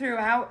present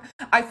throughout.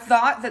 I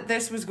thought that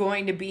this was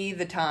going to be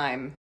the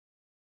time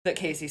that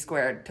Casey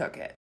Squared took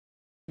it.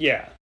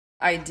 Yeah.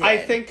 I did. I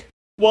think,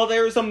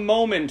 there's a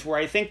moment where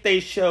I think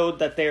they showed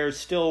that they're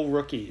still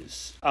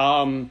rookies.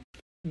 Where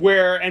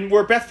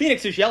Beth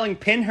Phoenix is yelling,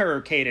 "Pin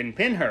her, Kaden,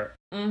 pin her."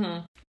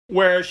 Mm-hmm.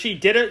 Where she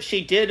did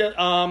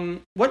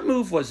what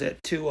move was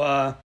it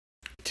to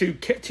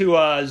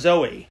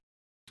Zoe?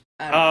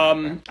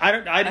 I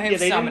have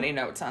so many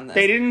notes on this.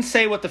 They didn't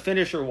say what the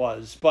finisher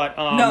was, but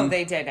no,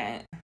 they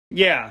didn't.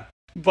 Yeah,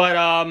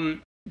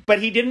 but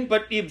he didn't.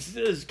 But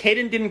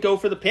Kaden didn't go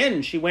for the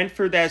pin. She went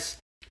for this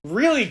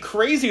really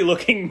crazy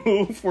looking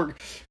move where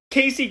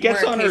Casey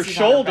gets on her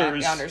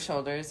shoulders. On her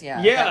shoulders,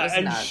 yeah. Yeah, that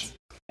was nuts.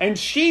 And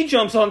she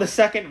jumps on the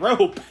second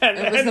rope.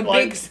 It was a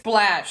big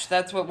splash.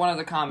 That's what one of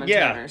the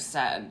commentators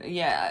said.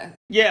 Yeah.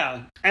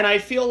 Yeah. And I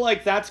feel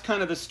like that's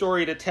kind of the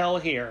story to tell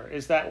here,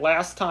 is that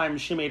last time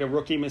she made a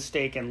rookie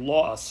mistake and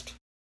lost.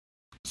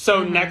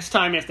 So next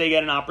time, if they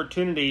get an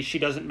opportunity, she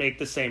doesn't make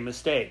the same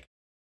mistake.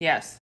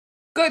 Yes.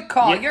 Good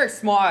call. Yeah. You're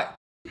smart.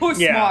 Who's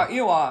smart?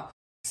 You are.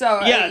 So,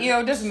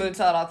 Io does a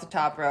moonsault off the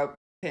top rope,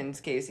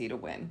 pins Casey to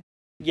win.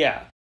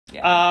 Yeah.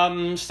 Yeah.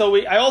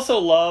 I also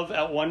love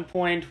at one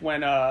point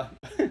when,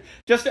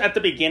 just at the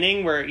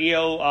beginning where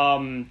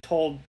Io,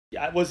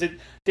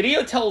 did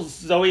Io tell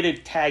Zoe to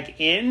tag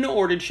in,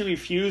 or did she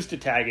refuse to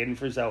tag in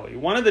for Zoe?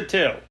 One of the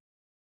two.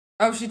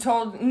 Oh, she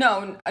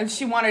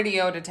wanted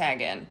Io to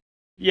tag in.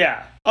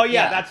 Yeah. Oh,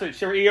 yeah, that's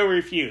what, Io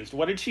refused.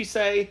 What did she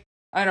say?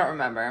 I don't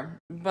remember,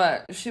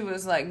 but she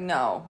was like,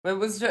 no. It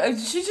was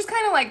she just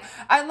kind of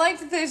I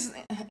liked this,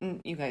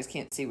 you guys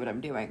can't see what I'm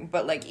doing,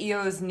 but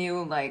Io's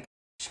new,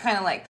 she kind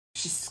of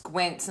she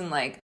squints and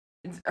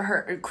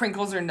her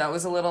crinkles her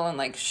nose a little and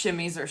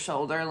shimmies her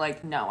shoulder.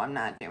 No, I'm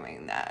not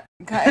doing that.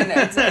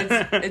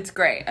 And it's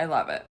great. I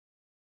love it.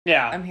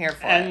 Yeah. I'm here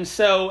for it. And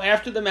so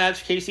after the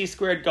match, Casey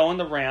Squared go on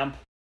the ramp,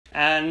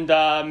 and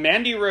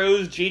Mandy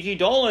Rose, Gigi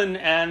Dolan,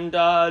 and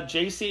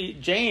JC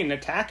Jane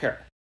attack her.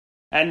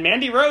 And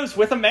Mandy Rose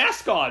with a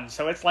mask on,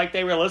 so it's like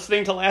they were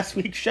listening to last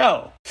week's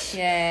show.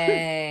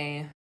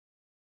 Yay.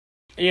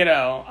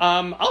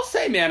 I'll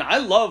say, man, I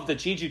love that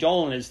Gigi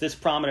Dolan is this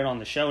prominent on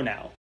the show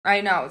now.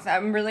 I know.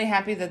 I'm really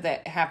happy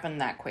that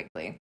happened that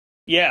quickly.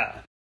 Yeah.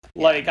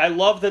 I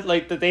love that,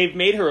 that they've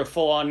made her a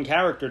full-on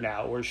character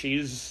now, where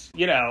she's,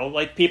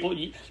 people,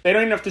 they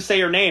don't even have to say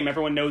her name.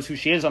 Everyone knows who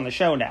she is on the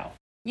show now.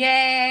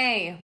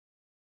 Yay!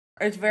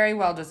 It's very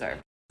well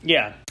deserved.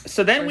 Yeah.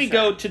 So then we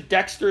go to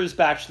Dexter's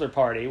Bachelor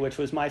Party, which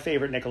was my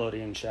favorite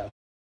Nickelodeon show.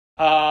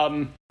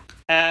 And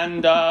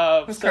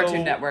it was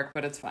Cartoon Network,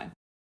 but it's fine.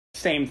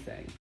 Same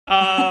thing.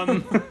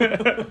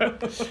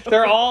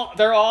 They're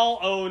all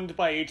owned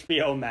by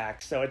HBO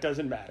Max, so it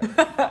doesn't matter.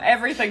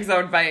 Everything's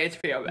owned by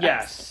HBO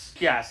Max.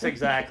 Yes,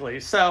 exactly.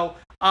 So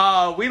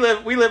we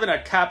live in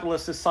a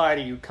capitalist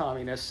society, you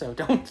communists. So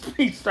don't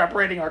be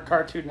separating our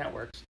Cartoon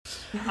Networks.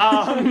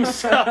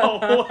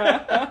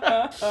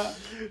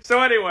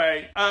 So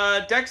anyway,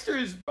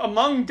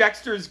 among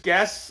Dexter's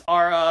guests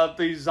are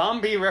the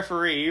zombie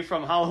referee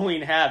from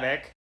Halloween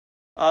Havoc,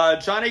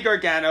 Johnny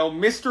Gargano,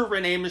 Mr.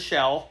 Renee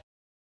Michelle,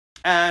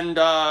 and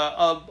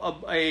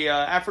a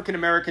African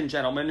American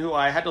gentleman who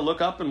I had to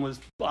look up and was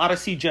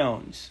Odyssey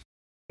Jones.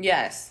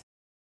 Yes.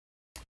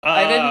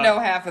 I didn't know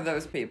half of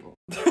those people.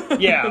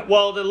 Yeah,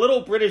 well, the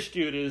little British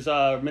dude is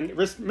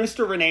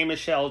Mr. Renee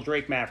Michelle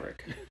Drake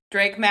Maverick.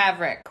 Drake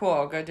Maverick,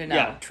 cool, good to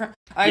know. Yeah.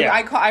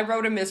 I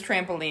wrote him as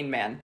Trampoline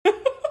Man.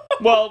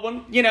 Well,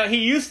 when he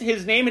used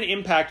his name in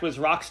Impact was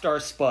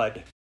Rockstar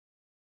Spud.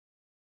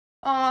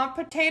 Aw,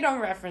 potato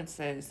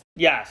references.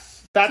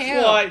 Yes,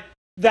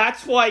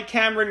 that's why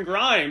Cameron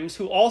Grimes,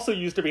 who also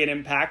used to be in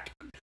Impact,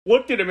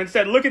 looked at him and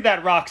said, "Look at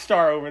that rock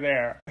star over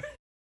there."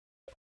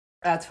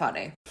 That's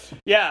funny.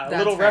 Yeah, a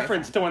little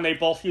reference to when they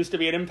both used to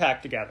be in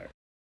Impact together.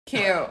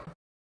 Cute.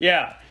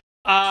 Yeah.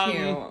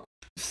 Cute.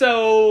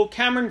 So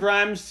Cameron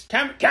Grimes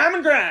shows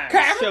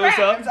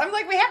up. I'm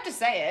like, we have to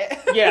say it.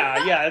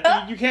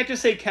 Yeah. You can't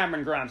just say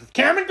Cameron Grimes. It's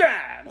Cameron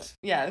Grimes.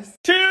 Yes.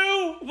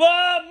 To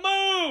the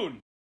moon.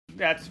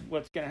 That's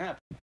what's gonna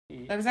happen.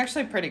 That was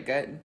actually pretty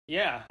good.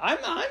 Yeah,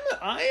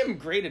 I am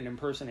great at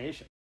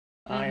impersonation.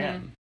 I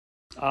am.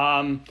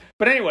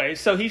 But anyway,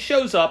 so he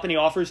shows up and he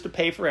offers to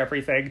pay for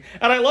everything.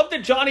 And I love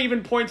that John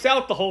even points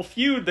out the whole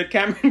feud that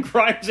Cameron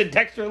Grimes and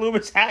Dexter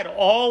Lumis had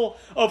all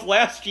of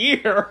last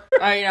year.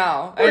 I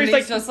know. And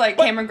he's just like,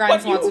 Cameron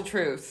Grimes wants the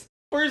truth.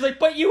 Where he's like,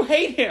 but you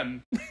hate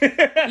him.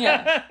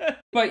 Yeah,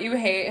 but you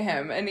hate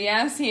him. And he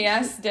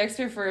asked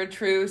Dexter for a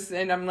truce,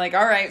 and I'm like,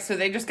 all right, so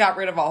they just got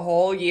rid of a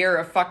whole year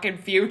of fucking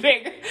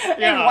feuding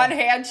in one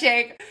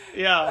handshake.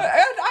 Yeah. And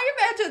I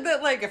imagine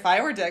that, like, if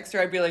I were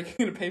Dexter, I'd be like,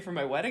 you gonna pay for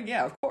my wedding?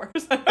 Yeah, of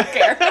course. I don't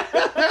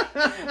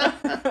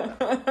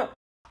care.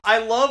 I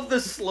love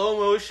the slow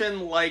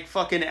motion, like,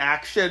 fucking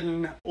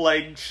action,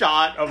 like,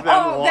 shot of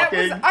them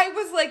walking. I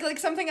was like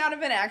something out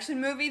of an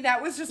action movie.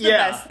 That was just the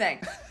best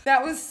thing.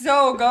 That was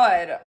so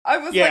good. I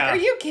was like, are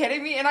you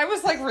kidding me? And I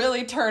was, like,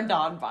 really turned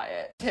on by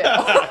it, too.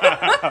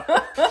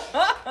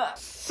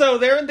 So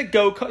they're in the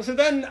go-kart. So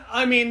then,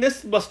 I mean,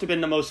 this must have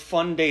been the most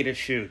fun day to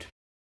shoot.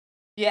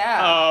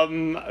 Yeah.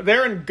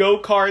 They're in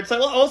go-karts. I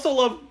also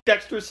love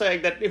Dexter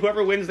saying that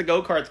whoever wins the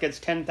go-karts gets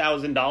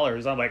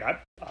 $10,000. I'm like,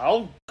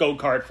 I'll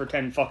go-kart for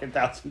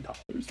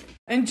 $10,000.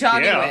 And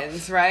Johnny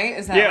wins, right?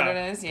 Is that what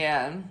it is?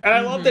 Yeah. And I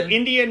love that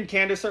Indy and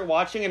Candace are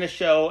watching in a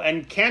show,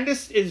 and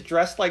Candace is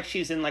dressed like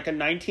she's in like a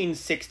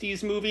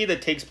 1960s movie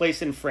that takes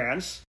place in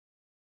France.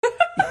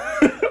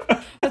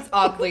 That's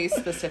oddly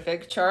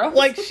specific, Charles.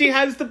 Like, she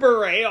has the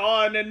beret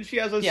on, and she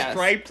has a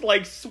striped,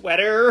 like,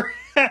 sweater,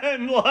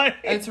 and, like...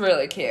 It's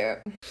really cute.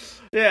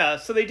 Yeah,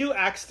 so they do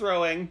axe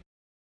throwing,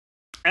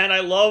 and I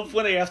love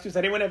when they ask, does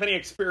anyone have any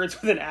experience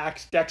with an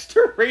axe?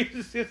 Dexter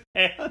raises his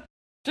hand.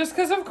 Just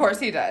because, of course,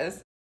 he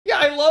does. Yeah,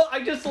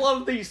 I just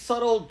love the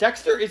subtle,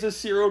 Dexter is a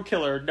serial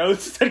killer,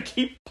 notes that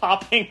keep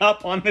popping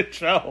up on the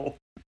show.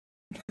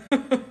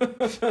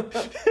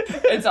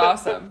 It's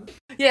awesome.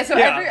 Yeah, so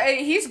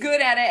he's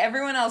good at it.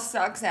 Everyone else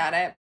sucks at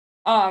it.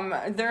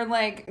 They're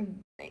like,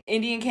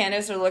 Indy and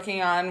Candace are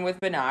looking on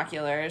with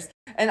binoculars.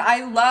 And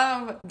I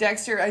love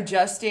Dexter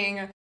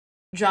adjusting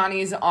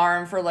Johnny's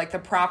arm for like the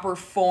proper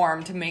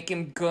form to make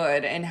him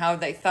good, and how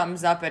they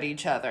thumbs up at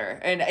each other.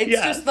 And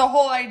it's just, the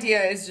whole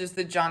idea is just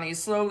that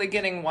Johnny's slowly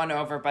getting won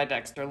over by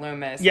Dexter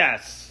Lumis.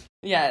 Yes.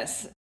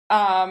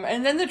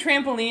 And then the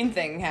trampoline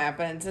thing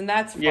happens, and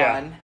that's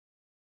fun.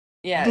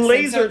 Yeah. The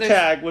laser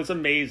tag was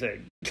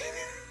amazing.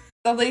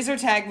 The laser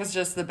tag was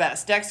just the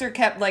best. Dexter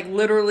kept, like,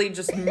 literally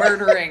just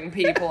murdering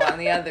people on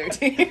the other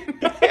team.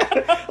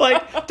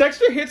 Like,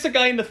 Dexter hits a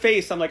guy in the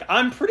face. I'm like,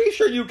 I'm pretty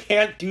sure you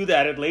can't do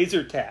that at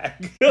laser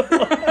tag. Oh, but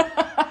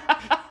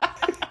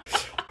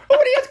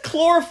he has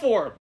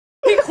chloroform.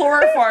 He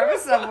chloroforms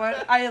someone.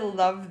 I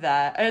love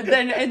that. And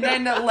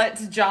then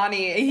lets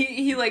Johnny,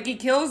 he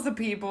kills the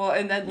people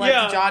and then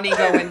lets Johnny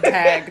go and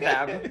tag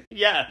them.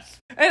 Yes.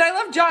 And I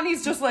love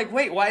Johnny's just like,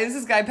 wait, why is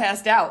this guy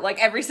passed out? Like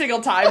every single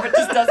time, but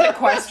just doesn't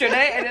question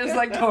it and is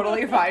like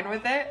totally fine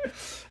with it.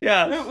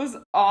 Yeah. It was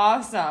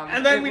awesome.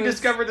 And then we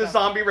discovered the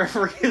zombie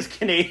referee is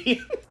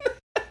Canadian.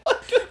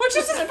 Which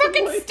is just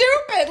fucking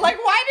stupid.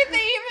 Like, why did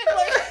they even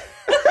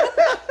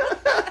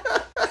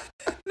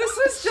This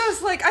was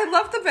just like, I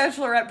love the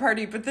bachelorette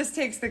party, but this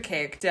takes the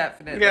cake,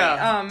 definitely.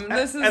 Yeah.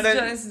 This is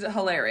just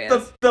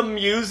hilarious. The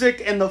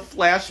music and the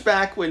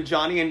flashback when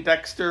Johnny and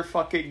Dexter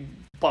fucking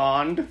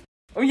bond.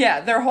 Oh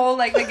yeah, their whole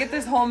they get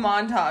this whole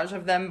montage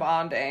of them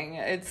bonding.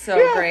 It's so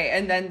great,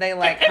 and then they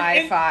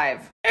high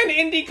five. And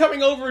Indy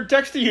coming over,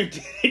 Dexter, you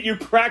did it. You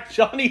cracked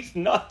Johnny's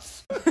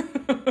nuts.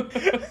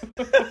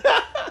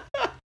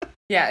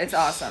 Yeah, it's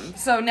awesome.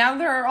 So now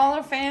they're all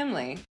a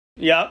family.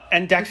 Yep,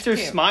 and Dexter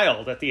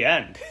smiled at the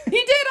end. He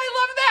did. I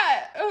love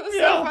that. It was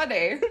so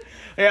funny.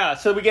 Yeah,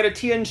 so we get a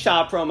Tian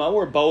Sha promo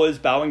where Boa is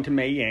bowing to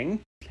Mei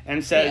Ying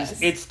and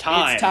says, "It's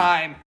time." It's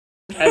time.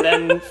 And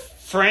then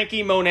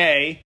Frankie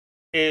Monet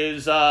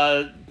is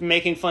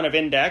making fun of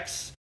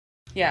Index.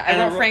 Yeah, I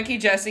wrote Frankie,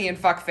 Jesse, and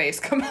Fuckface.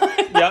 Come on.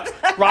 Yep.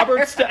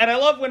 And I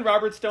love when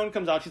Robert Stone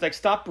comes out. She's like,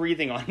 "Stop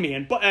breathing on me,"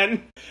 and I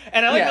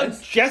like how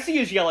Jesse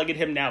is yelling at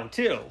him now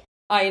too.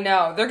 I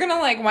know. They're gonna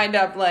wind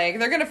up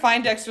they're gonna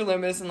find Dexter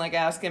Lumis and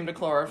ask him to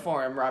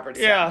chloroform Robert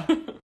Stone. Yeah.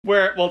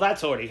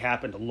 That's already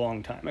happened a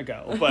long time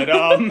ago. But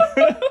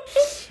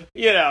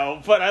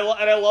but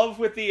I love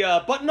with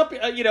the button up,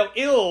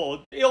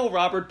 ill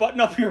Robert,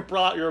 button up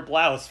your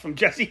blouse from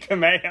Jesse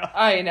Kamea.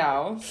 I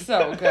know.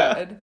 So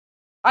good.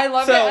 I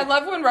love it. I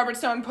love when Robert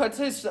Stone puts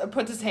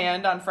his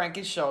hand on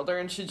Frankie's shoulder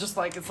and she just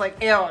it's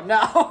like, ew,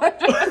 no.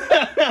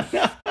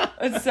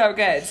 It's so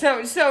good.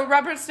 So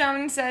Robert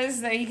Stone says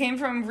that he came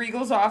from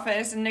Regal's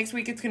office, and next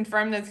week it's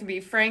confirmed that it's going to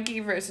be Frankie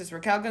versus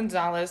Raquel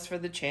Gonzalez for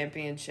the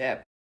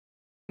championship.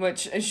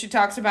 Which she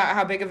talks about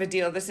how big of a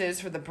deal this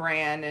is for the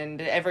brand, and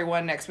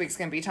everyone next week's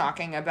going to be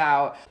talking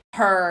about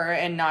her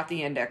and not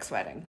the Index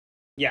wedding.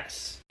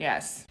 Yes.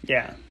 Yes.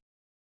 Yeah.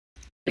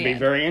 It'd be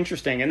very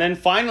interesting. And then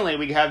finally,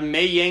 we have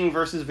Mei Ying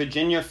versus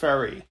Virginia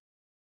Ferry.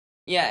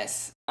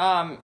 Yes.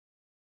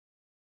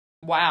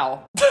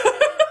 Wow.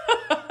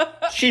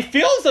 She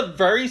feels a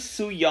very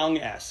Su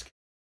Yung-esque.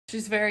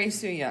 She's very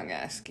Su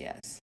Yung-esque,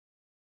 yes.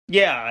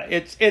 Yeah,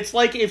 it's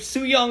like if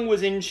Su Yung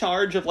was in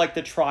charge of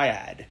the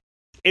triad,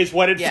 is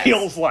what it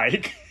feels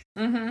like.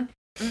 Mm-hmm.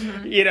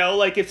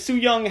 Mm-hmm. If Su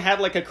Yung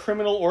had a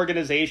criminal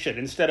organization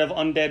instead of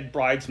undead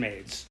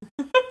bridesmaids.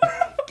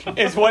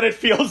 Is what it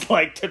feels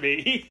like to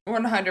me.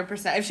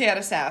 100%. If she had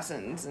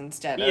assassins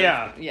instead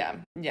of... Yeah.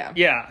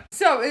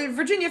 So,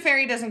 Virginia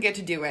Ferry doesn't get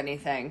to do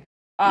anything.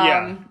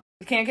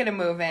 Can't get a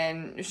move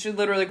in. She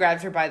literally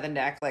grabs her by the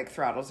neck,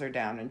 throttles her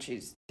down, and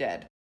she's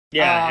dead.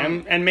 Yeah,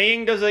 and Mei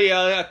Ying does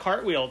a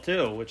cartwheel,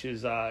 too, which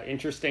is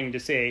interesting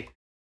to see.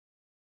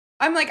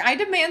 I'm I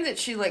demand that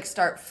she,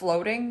 start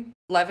floating,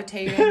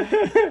 levitating.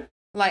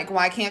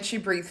 Why can't she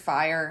breathe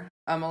fire?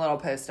 I'm a little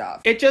pissed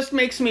off. It just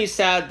makes me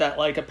sad that,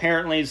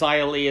 apparently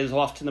Xia Li is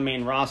off to the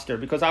main roster,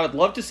 because I would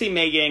love to see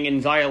Mei Ying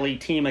and Xia Li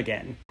team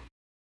again.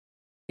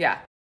 Yeah.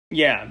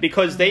 Yeah,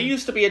 because they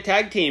used to be a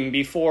tag team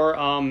before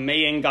Mei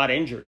Ying got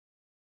injured.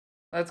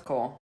 That's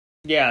cool.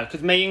 Yeah,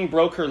 because Mei Ying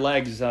broke her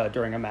legs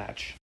during a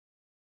match.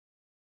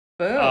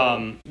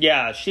 Boom.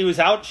 Yeah, she was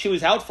out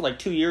for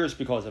 2 years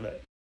because of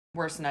it.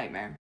 Worst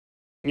nightmare.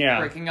 Yeah.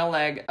 Breaking a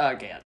leg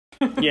again.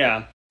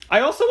 Yeah. I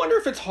also wonder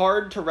if it's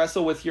hard to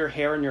wrestle with your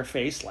hair in your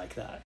face like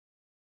that.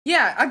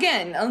 Yeah,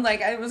 again,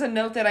 it was a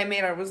note that I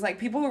made. I was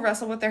people who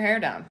wrestle with their hair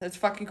down. That's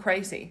fucking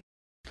crazy.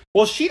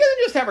 Well, she doesn't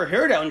just have her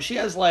hair down. She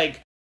has,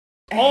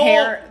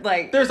 hair,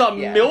 there's a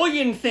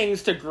million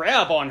things to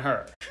grab on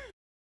her.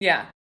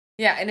 Yeah.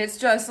 Yeah, and it's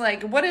just,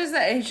 what is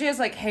that? She has,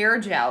 hair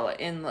gel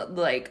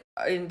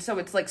and so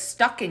it's,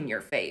 stuck in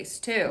your face,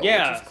 too.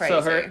 Yeah, which is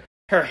crazy. So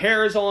her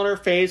hair is all on her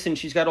face, and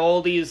she's got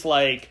all these,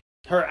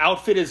 her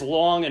outfit is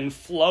long and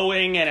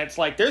flowing, and it's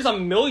there's a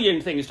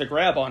million things to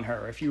grab on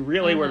her if you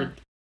really were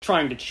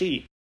trying to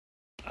cheat.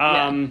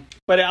 But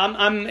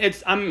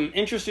I'm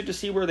interested to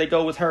see where they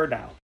go with her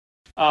now.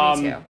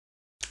 Me too.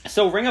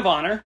 So Ring of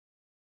Honor,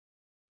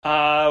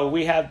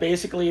 we have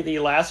basically the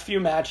last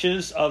few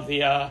matches of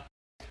the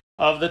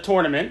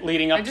tournament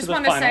leading up to the finals.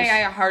 I just want to say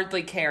I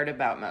hardly cared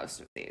about most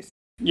of these.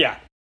 Yeah.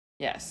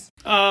 Yes.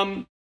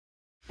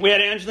 We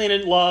had Angelina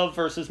Love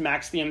versus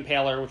Max the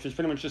Impaler, which was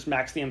pretty much just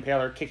Max the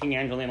Impaler kicking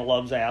Angelina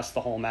Love's ass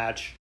the whole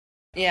match.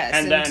 Yes,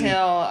 and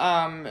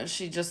until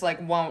she just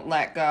won't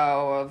let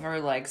go of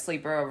her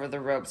sleeper over the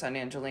ropes on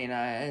Angelina,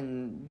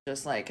 and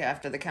just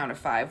after the count of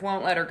 5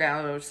 won't let her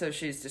go, so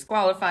she's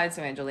disqualified,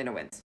 so Angelina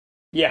wins.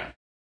 Yeah.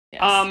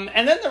 Yes.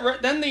 And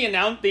then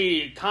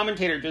the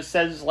commentator just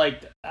says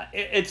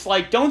it's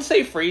don't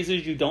say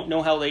phrases you don't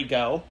know how they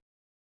go.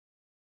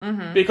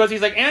 Mm-hmm. Because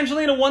he's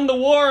Angelina won the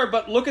war,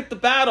 but look at the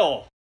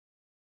battle.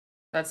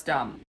 That's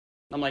dumb.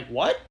 I'm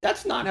what?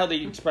 That's not how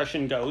the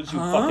expression goes, you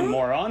fucking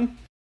moron.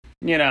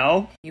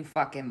 You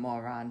fucking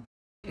moron.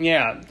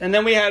 Yeah. And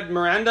then we had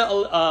Miranda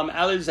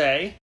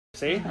Alizé.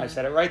 See, I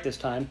said it right this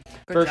time.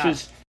 Good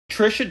versus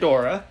Trish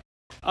Adora.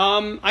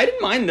 I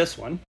didn't mind this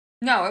one.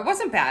 No, it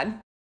wasn't bad.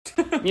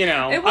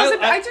 It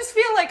wasn't. I just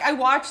feel I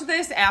watched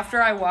this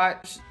after I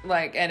watched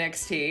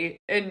NXT,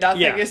 and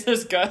nothing is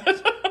as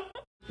good.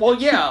 Well,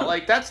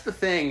 yeah, that's the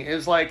thing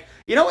is what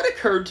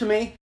occurred to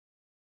me,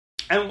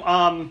 and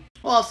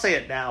I'll say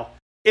it now.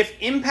 If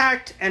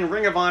Impact and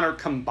Ring of Honor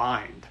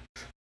combined,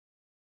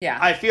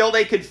 I feel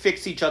they could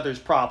fix each other's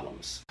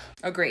problems.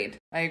 Agreed.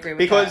 I agree with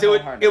because that.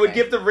 Because it would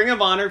give the Ring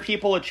of Honor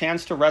people a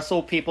chance to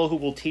wrestle people who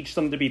will teach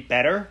them to be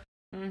better.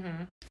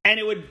 Mm-hmm. And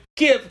it would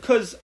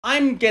because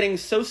I'm getting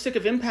so sick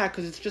of Impact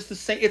because it's just the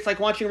same. It's like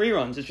watching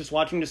reruns. It's just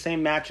watching the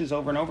same matches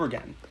over and over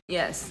again.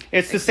 Yes.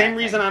 It's the same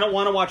reason I don't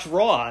want to watch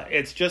Raw.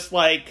 It's just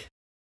like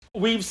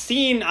we've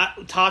seen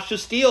Tasha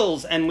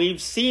Steelz and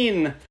we've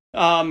seen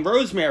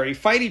Rosemary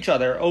fight each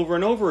other over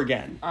and over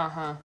again.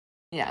 Uh-huh.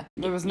 Yeah,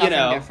 there was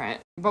nothing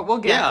different. But we'll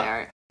get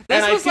there.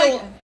 This and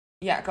was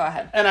Yeah, go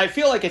ahead. And I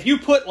feel like if you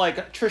put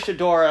like Trish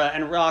Adora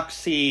and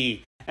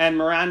Roxy and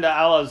Miranda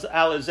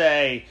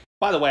Alizé.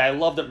 By the way, I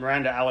love that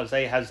Miranda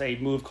Alizé has a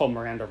move called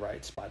Miranda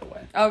Rights, by the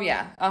way. Oh,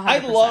 yeah.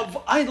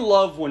 100%. I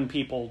love when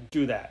people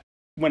do that.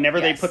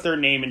 Whenever they put their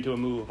name into a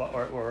move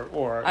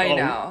or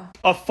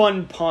a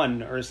fun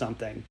pun or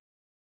something.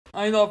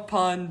 I love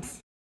puns.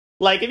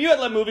 Like, if you had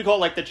a movie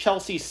called, like, The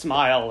Chelsea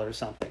Smile or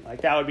something,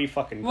 like, that would be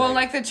fucking great. Well,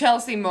 like The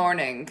Chelsea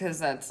Morning, because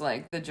that's,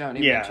 like, the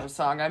Joni Mitchell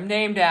song I'm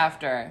named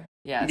after.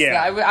 Yes.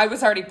 Yeah. I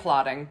was already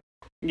plotting.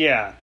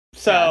 Yeah.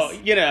 So,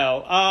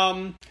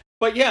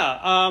 But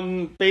yeah,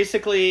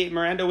 basically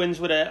Miranda wins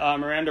with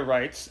Miranda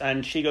Rights,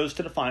 and she goes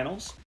to the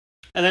finals.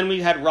 And then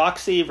we had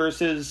Roxy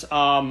versus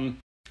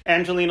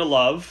Angelina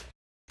Love.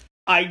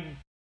 I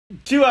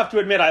do have to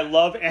admit, I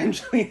love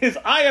Angelina's.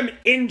 I am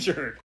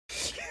injured.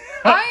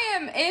 I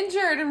am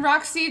injured, and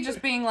Roxy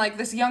just being like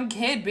this young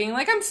kid, being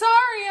like, I'm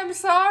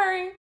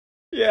sorry.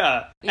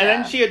 Yeah. And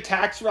then she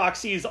attacks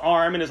Roxy's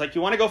arm and is like,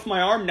 you want to go for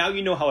my arm? Now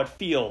you know how it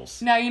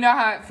feels. Yeah.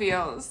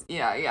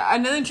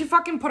 And then she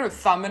fucking put her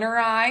thumb in her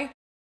eye.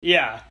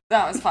 Yeah.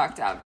 That was fucked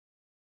up.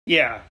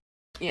 Yeah.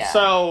 Yeah.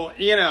 So,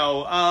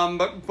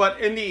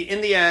 but in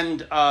the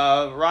end,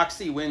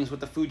 Roxy wins with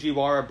the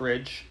Fujiwara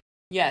Bridge.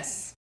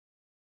 Yes.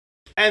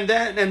 And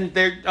then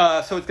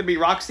so it's gonna be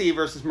Roxy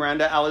versus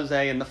Miranda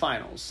Alizé in the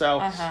finals.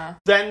 So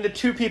then the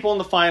two people in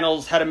the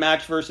finals had a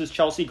match versus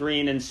Chelsea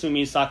Green and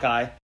Sumi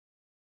Sakai.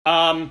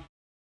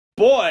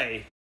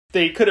 Boy,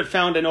 they could have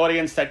found an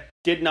audience that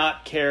did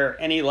not care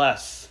any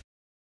less.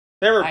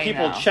 There were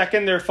people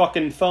checking their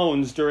fucking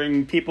phones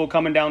during people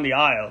coming down the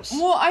aisles.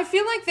 Well, I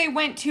feel like they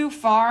went too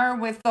far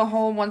with the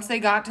whole, once they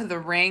got to the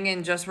ring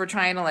and just were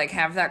trying to, like,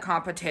 have that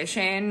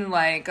competition,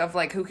 like, of,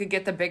 like, who could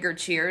get the bigger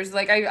cheers.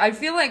 Like, I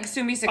feel like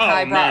Sumi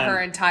Sakai brought her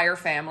entire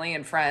family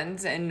and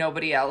friends, and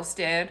nobody else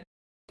did.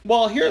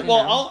 Well,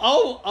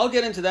 I'll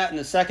get into that in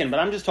a second, but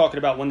I'm just talking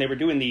about when they were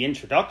doing the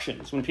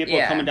introductions. When people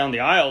are coming down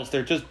the aisles,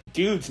 they're just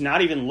dudes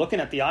not even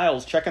looking at the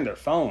aisles, checking their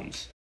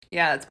phones.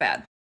 Yeah, that's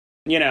bad.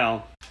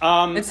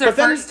 It's their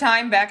first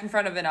time back in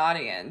front of an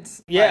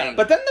audience. Yeah,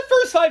 but then the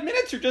first 5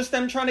 minutes are just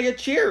them trying to get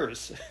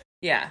cheers.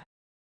 Yeah.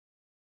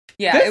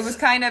 Yeah, it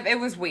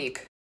was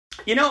weak.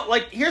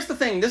 Here's the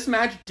thing. This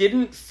match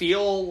didn't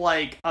feel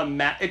like a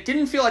match. It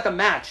didn't feel like a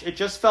match. It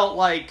just felt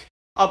like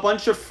a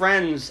bunch of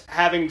friends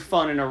having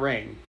fun in a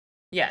ring.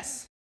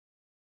 Yes.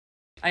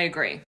 I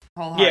agree.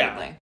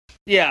 Wholeheartedly.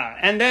 Yeah,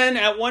 and then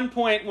at one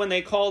point when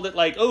they called it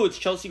like, oh, it's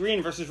Chelsea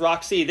Green versus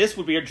Roxy, this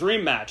would be a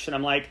dream match. And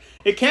I'm like,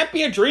 it can't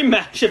be a dream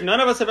match if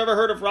none of us have ever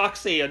heard of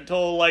Roxy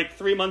until like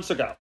 3 months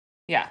ago.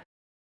 Yeah.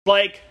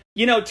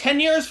 10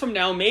 years from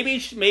now, maybe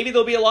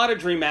there'll be a lot of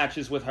dream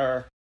matches with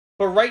her.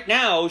 But right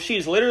now,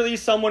 she's literally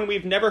someone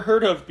we've never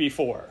heard of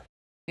before.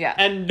 Yeah.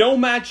 And no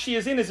match she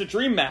is in is a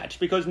dream match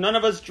because none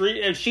of us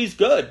dream. She's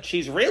good.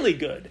 She's really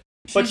good.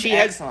 She's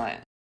excellent.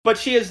 But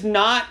she has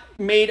not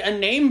made a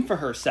name for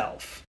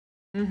herself.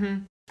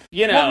 Mm-hmm.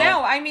 Well,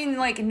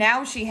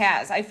 now she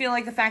has. I feel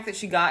like the fact that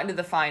she got into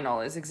the final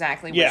is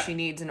exactly what she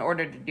needs in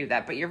order to do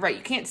that. But you're right.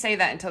 You can't say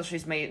that until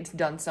she's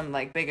done some,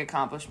 like, big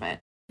accomplishment.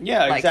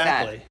 Yeah, like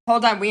exactly. That.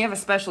 Hold on. We have a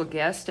special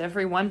guest,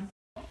 everyone.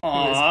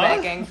 Aww. Who is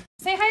begging.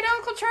 Say hi to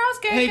Uncle Charles,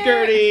 Gertie. Hey,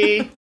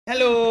 Gertie.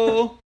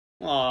 Hello.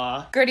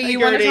 Aww. Gertie, you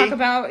want to talk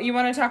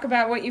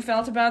about what you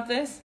felt about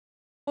this?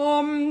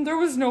 There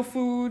was no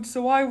food,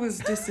 so I was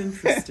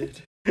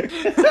disinterested.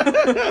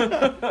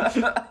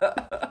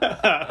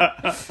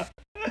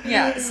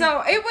 Yeah,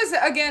 so it was,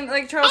 again,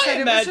 like Charles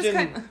said, it was just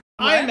kind of...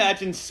 I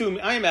imagine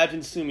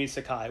Sumi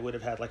Sakai would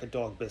have had like a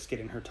dog biscuit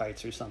in her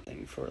tights or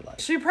something for like...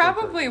 She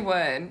probably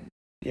would.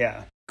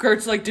 Yeah.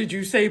 Kurt's like, did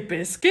you say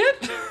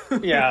biscuit?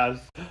 Yeah.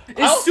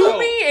 Is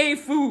Sumi a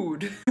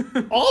food?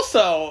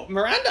 Also,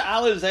 Miranda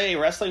Alizé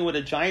wrestling with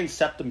a giant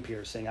septum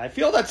piercing. I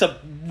feel that's a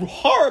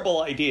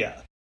horrible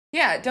idea.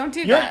 Yeah, don't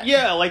do that.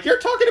 Yeah, like, you're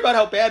talking about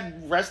how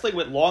bad wrestling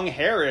with long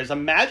hair is.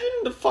 Imagine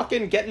the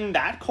fucking getting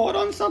that caught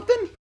on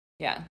something.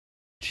 Yeah.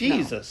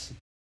 Jesus.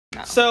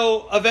 No.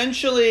 So,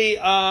 eventually,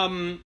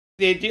 Miranda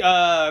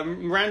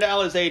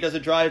Alizé does a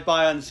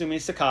drive-by on Sumi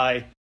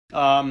Sakai.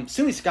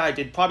 Sumi Sakai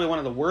did probably one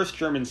of the worst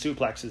German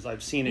suplexes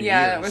I've seen in years.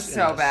 Yeah, it was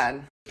so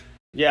bad.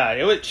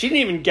 Yeah, she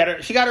didn't even get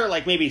her. She got her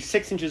like maybe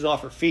 6 inches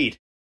off her feet.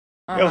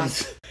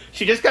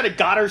 She just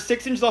got her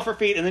 6 inches off her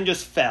feet and then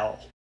just fell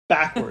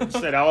backwards.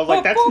 And I was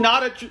like, that's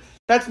not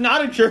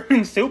a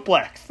German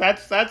suplex.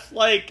 That's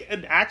like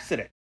an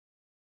accident.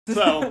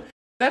 So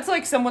that's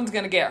like someone's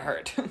gonna get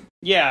hurt.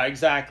 Yeah,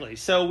 exactly.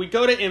 So we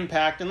go to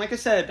Impact, and like I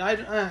said,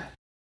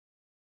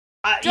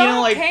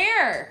 Don't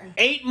care.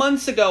 8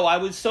 months ago, I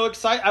was so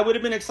excited. I would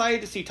have been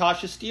excited to see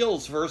Tasha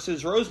Steelz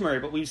versus Rosemary,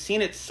 but we've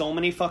seen it so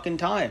many fucking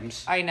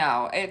times. I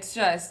know.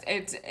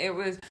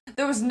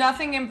 There was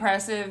nothing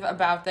impressive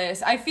about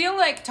this. I feel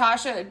like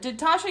did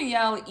Tasha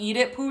yell, "Eat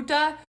it,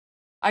 puta"?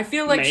 I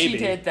feel like she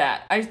did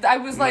that. I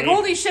was like,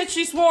 holy shit,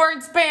 she swore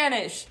in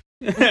Spanish.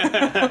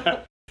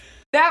 That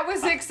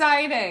was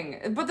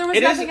exciting. But there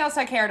was nothing else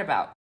I cared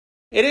about.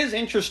 It is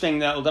interesting,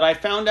 though, that I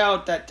found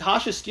out that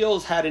Tasha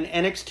Steelz had an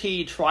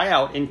NXT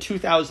tryout in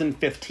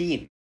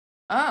 2015.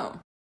 Oh.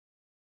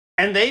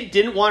 And they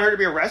didn't want her to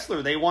be a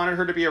wrestler. They wanted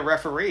her to be a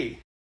referee.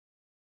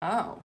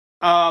 Oh.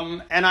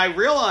 And I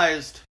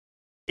realized,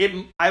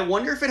 I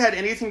wonder if it had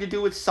anything to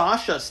do with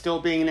Sasha still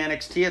being in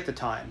NXT at the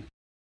time.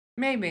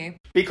 Maybe.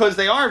 Because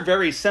they are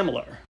very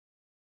similar.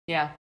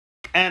 Yeah.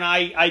 And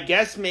I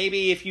guess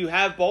maybe if you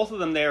have both of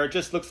them there, it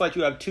just looks like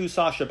you have two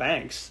Sasha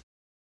Banks.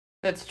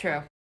 That's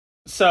true.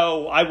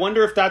 So I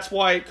wonder if that's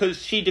why,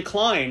 because she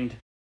declined,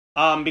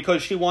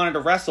 because she wanted to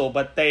wrestle,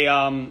 but they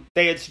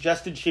had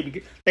suggested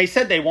they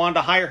said they wanted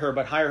to hire her,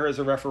 but hire her as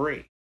a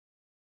referee.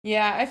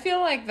 Yeah, I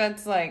feel like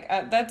that's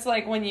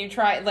like when you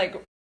try,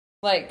 like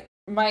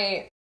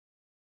my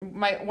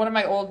one of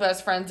my old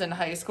best friends in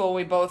high school,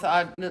 we both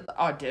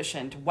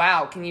auditioned.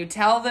 Wow, can you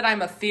tell that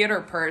I'm a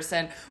theater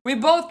person? We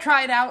both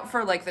tried out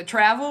for like the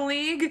travel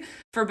league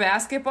for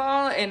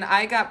basketball, and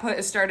I got put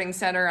as starting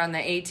center on the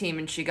A team,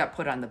 and she got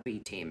put on the B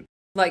team.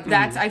 Like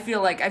that's, I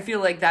feel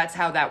like that's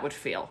how that would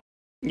feel.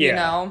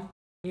 Yeah.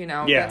 You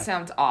know, yeah. That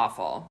sounds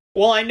awful.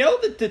 Well, I know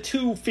that the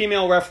two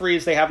female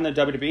referees they have in the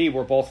WWE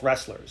were both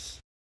wrestlers.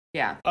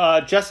 Yeah.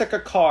 Jessica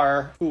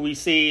Carr, who we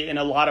see in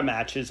a lot of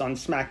matches on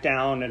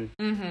SmackDown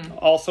and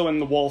also in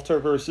the Walter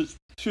versus,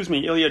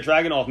 Ilya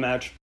Dragunov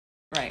match,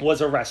 right,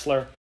 was a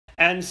wrestler.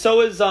 And so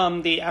is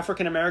the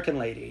African-American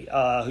lady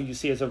who you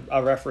see as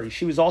a referee.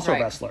 She was also a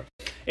wrestler.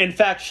 In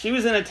fact, she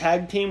was in a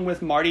tag team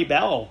with Marty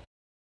Bell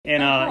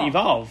in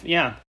Evolve.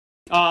 Yeah.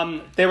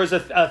 There was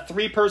a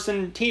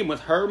three-person team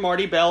with her,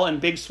 Marty Bell,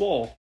 and Big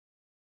Swole.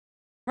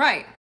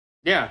 Right.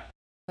 Yeah.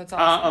 That's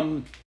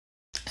awesome.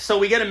 So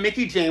we get a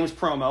Mickie James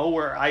promo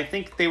where I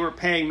think they were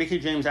paying Mickie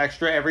James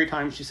extra every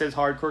time she says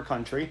hardcore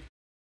country.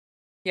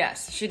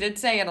 Yes, she did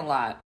say it a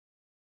lot.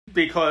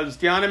 Because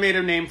Deonna made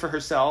a name for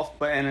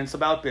herself, and it's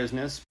about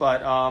business,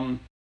 but,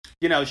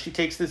 she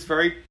takes this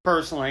very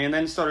personally and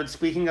then started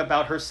speaking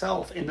about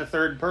herself in the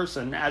third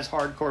person as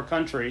hardcore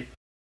country.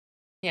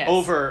 Yes.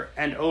 Over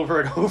and over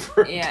and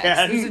over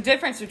again. There's a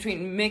difference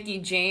between Mickie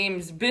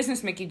James,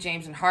 business Mickie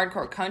James, and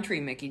hardcore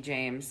country Mickie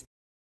James.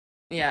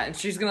 Yeah, and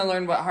she's going to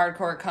learn what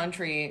hardcore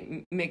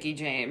country Mickie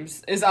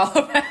James is all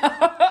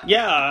about.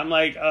 Yeah, I'm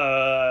like,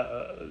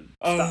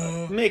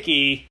 stop.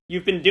 Mickie,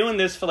 you've been doing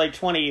this for like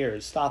 20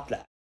 years. Stop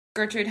that.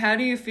 Gertrude, how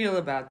do you feel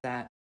about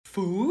that?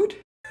 Food?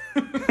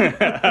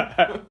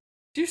 Did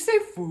you say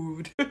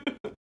food?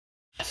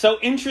 So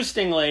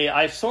interestingly,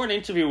 I saw an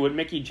interview with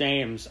Mickie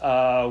James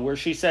where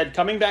she said,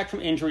 coming back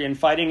from injury and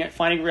figuring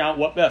out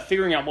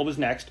what was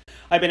next,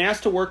 I've been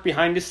asked to work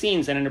behind the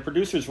scenes and in a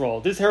producer's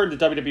role. This is her in the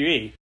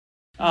WWE.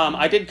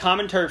 I did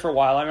commentary for a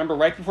while. I remember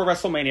right before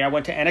WrestleMania, I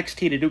went to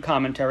NXT to do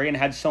commentary and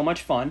had so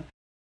much fun.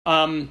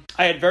 I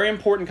had very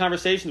important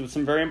conversations with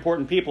some very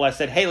important people. I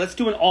said, hey, let's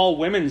do an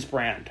all-women's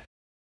brand.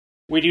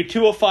 We do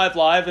 205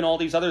 Live and all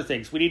these other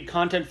things. We need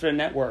content for the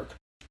network.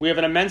 We have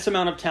an immense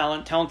amount of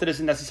talent that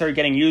isn't necessarily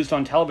getting used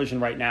on television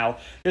right now.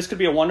 This could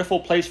be a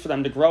wonderful place for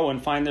them to grow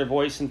and find their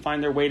voice and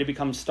find their way to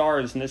become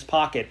stars in this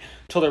pocket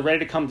until they're ready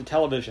to come to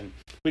television.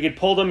 We could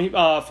pull them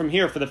from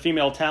here for the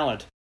female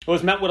talent. It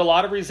was met with a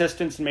lot of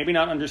resistance and maybe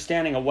not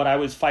understanding of what I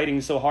was fighting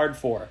so hard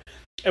for.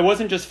 It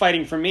wasn't just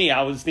fighting for me.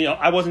 I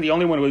wasn't the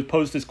only one who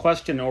posed this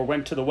question or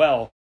went to the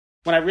well.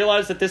 When I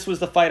realized that this was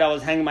the fight I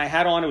was hanging my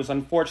hat on, it was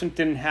unfortunate it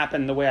didn't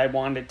happen the way I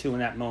wanted it to in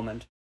that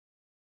moment.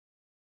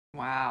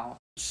 Wow.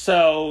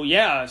 So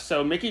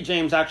Mickie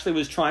James actually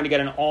was trying to get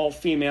an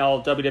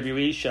all-female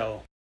WWE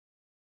show.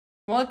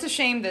 Well, it's a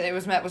shame that it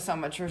was met with so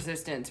much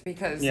resistance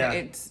because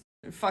it's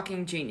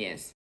fucking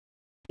genius.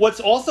 What's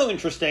also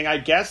interesting, I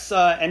guess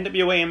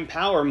NWA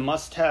Empower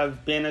must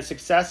have been a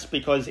success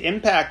because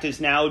Impact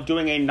is now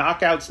doing a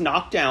Knockouts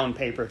Knockdown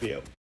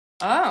pay-per-view.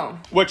 Oh.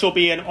 Which will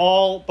be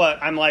but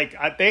I'm like,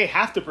 they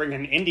have to bring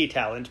in indie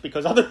talent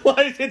because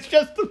otherwise it's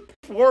just the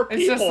four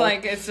people.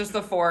 It's just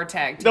the four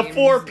tag teams. The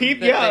four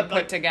people, they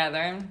put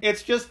together.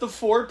 It's just the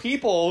four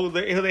people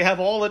they have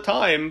all the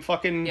time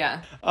fucking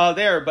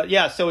there. But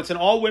yeah, so it's an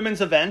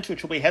all-women's event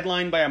which will be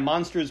headlined by a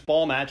Monsters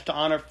Ball match to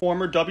honor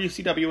former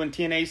WCW and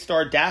TNA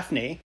star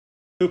Daphne,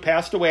 who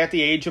passed away at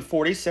the age of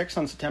 46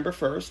 on September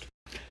 1st.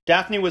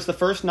 Daphne was the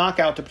first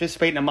knockout to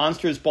participate in a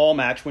Monsters Ball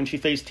match when she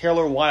faced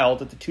Taylor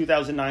Wilde at the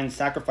 2009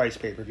 Sacrifice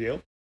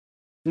pay-per-view.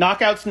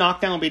 Knockouts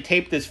Knockdown will be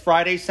taped this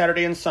Friday,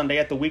 Saturday, and Sunday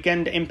at the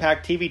Weekend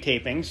Impact TV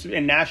tapings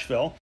in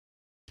Nashville.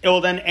 It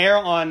will then air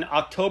on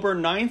October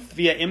 9th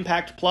via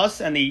Impact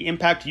Plus and the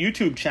Impact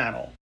YouTube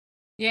channel.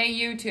 Yay,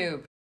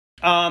 YouTube.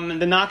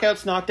 The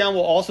Knockouts Knockdown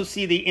will also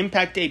see the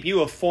Impact debut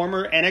of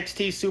former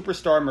NXT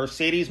superstar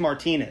Mercedes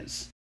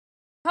Martinez.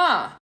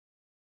 Huh.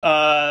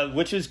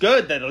 which is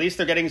good. That at least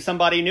they're getting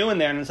somebody new in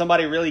there and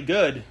somebody really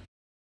good.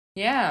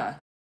 Yeah.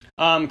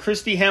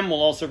 Christy Hem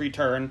will also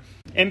return.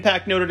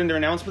 Impact noted in their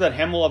announcement that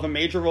Hem will have a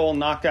major role in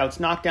Knockouts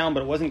Knockdown,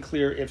 but it wasn't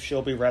clear if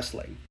she'll be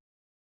wrestling.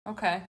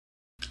 Okay.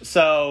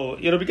 So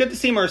it'll be good to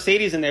see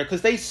Mercedes in there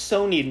because they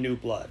so need new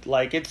blood.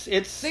 Like it's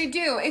they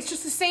do. It's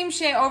just the same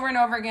shit over and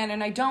over again,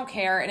 and I don't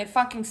care, and it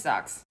fucking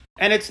sucks.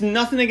 And it's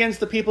nothing against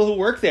the people who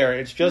work there.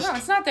 It's just no,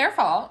 it's not their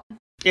fault.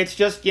 It's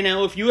just, you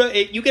know, if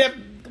you could have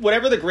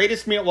whatever the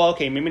greatest meal. Well,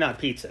 okay, maybe not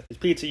pizza. Because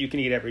pizza you can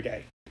eat every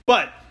day,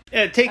 but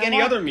take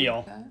any other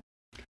meal.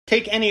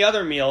 Take any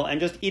other meal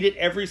and just eat it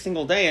every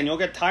single day, and you'll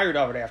get tired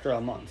of it after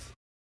a month.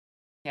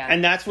 Yeah.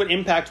 And that's what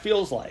Impact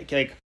feels like.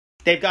 Like,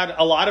 they've got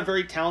a lot of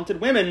very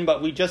talented women,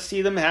 but we just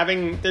see them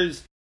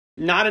there's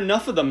not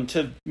enough of them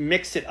to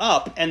mix it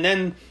up. And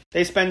then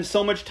they spend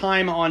so much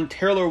time on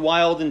Taylor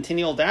Wilde and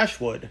Tennille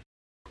Dashwood.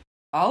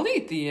 I'll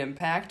eat the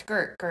Impact.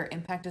 Gert,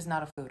 Impact is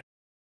not a food.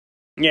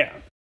 Yeah.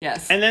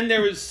 Yes. And then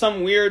there was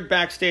some weird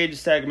backstage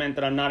segment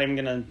that I'm not even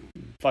going to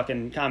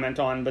fucking comment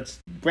on, but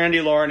Brandy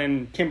Lauren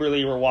and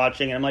Kimberly were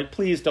watching, and I'm like,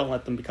 please don't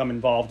let them become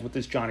involved with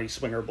this Johnny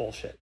Swinger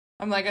bullshit.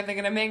 I'm like, are they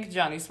going to make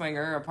Johnny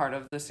Swinger a part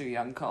of the Su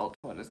Yung cult?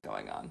 What is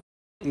going on?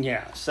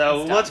 Yeah,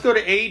 so let's go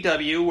to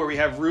AEW, where we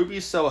have Ruby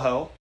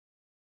Soho.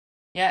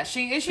 Yeah,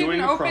 she issued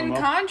an open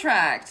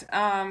contract,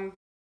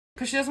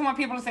 because she doesn't want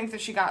people to think that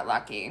she got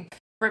lucky.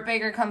 Britt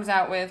Baker comes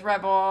out with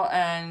Rebel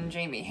and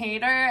Jamie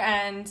Hayter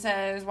and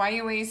says, why are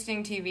you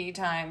wasting TV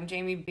time?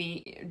 Jamie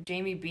beat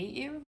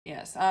you?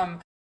 Yes.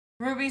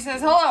 Ruby says,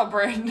 hello,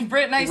 Britt.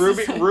 Britt, nice to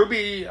see you.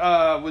 Ruby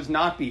was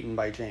not beaten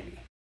by Jamie.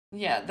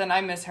 Yeah, then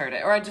I misheard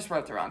it, or I just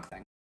wrote the wrong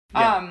thing.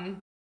 Yeah.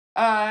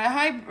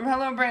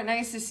 Hello, Britt,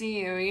 nice to see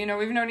you. You know,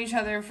 we've known each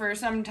other for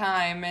some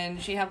time, and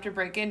she helped her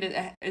break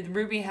into,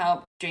 Ruby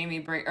helped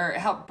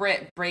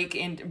Britt break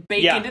into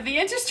the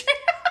industry.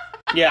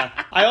 Yeah,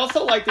 I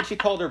also like that she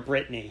called her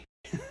Brittany.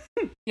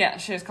 Yeah,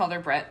 she just called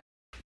her Britt.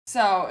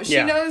 So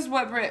she knows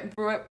what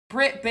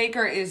Britt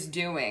Baker is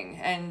doing,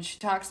 and she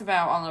talks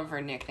about all of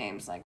her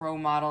nicknames, like role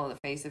model, the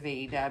face of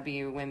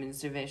AEW, women's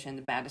division,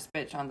 the baddest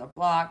bitch on the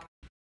block.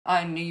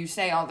 And you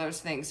say all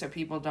those things so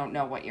people don't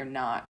know what you're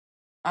not.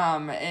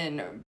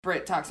 And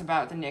Britt talks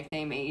about the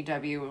nickname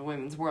AEW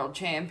Women's World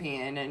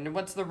Champion, and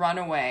what's the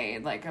runaway?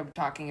 Like, I'm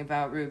talking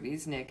about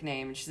Ruby's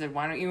nickname, and she said,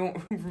 why don't you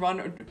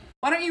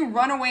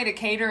run away to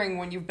catering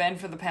when you've been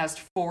for the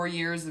past 4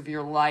 years of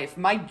your life?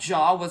 My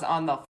jaw was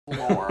on the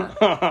floor.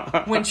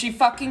 When she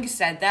fucking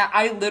said that,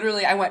 I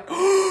went,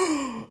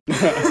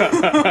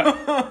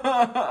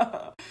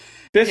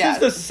 This is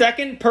the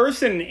second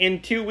person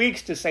in 2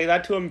 weeks to say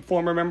that to a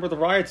former member of the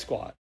Riot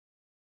Squad.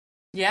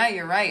 Yeah,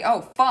 you're right.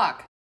 Oh,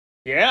 fuck.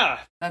 Yeah.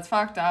 That's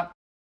fucked up.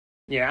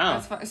 Yeah.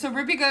 So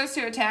Ruby goes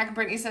to attack, and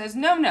Brittany says,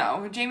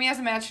 no, Jamie has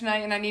a match tonight,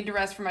 and I need to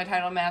rest for my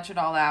title match at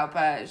All Out,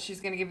 but she's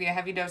going to give you a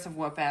heavy dose of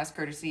whoop-ass,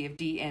 courtesy of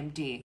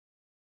DMD.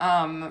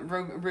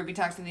 Ruby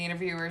talks to the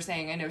interviewer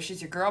saying, I know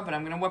she's your girl, but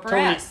I'm going to whoop her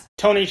ass.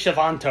 Tony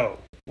Schiavone,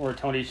 or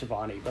Tony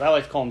Schiavone, but I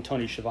like to call him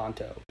Tony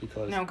Schiavone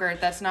because... No, Gert,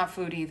 that's not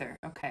food either.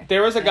 Okay.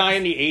 There was a guy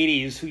in the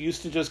 80s who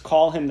used to just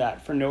call him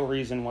that for no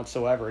reason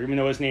whatsoever, even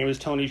though his name was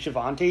Tony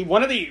Schiavone.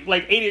 One of the,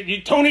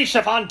 80s, Tony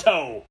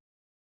Schiavone!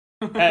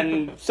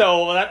 And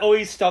so that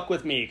always stuck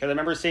with me, because I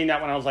remember seeing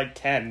that when I was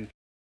 10.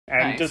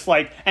 And just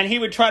and he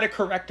would try to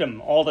correct him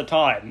all the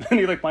time. And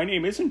he's like, my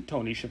name isn't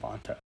Tony Schiavone.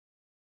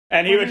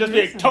 And he would just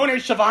be like, Tony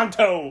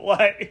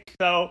Schiavone!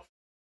 So.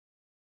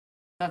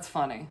 That's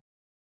funny.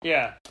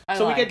 Yeah.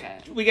 So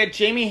we get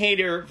Jamie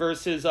Hayter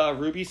versus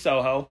Ruby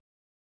Soho.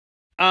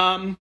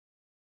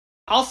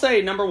 I'll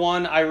say, number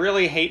one, I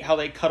really hate how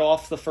they cut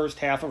off the first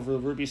half of the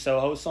Ruby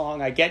Soho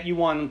song. I get you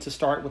want them to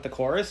start with the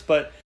chorus,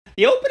 but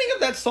the opening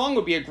of that song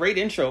would be a great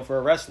intro for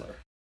a wrestler.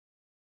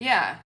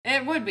 Yeah,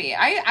 it would be.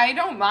 I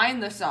don't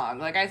mind the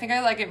song. I think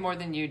I like it more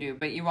than you do,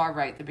 but you are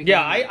right. The beginning.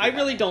 Yeah, I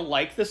really don't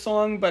like the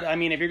song, but I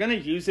mean, if you're going to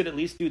use it, at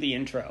least do the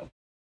intro.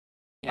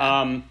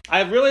 Yeah.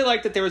 I really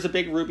like that there was a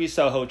big Ruby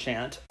Soho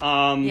chant.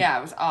 Yeah,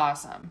 it was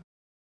awesome.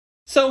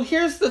 So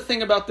here's the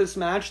thing about this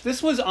match.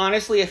 This was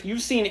honestly, if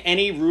you've seen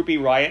any Ruby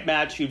Riott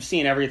match, you've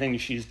seen everything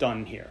she's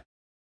done here.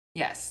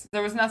 Yes,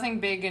 there was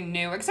nothing big and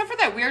new, except for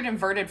that weird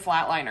inverted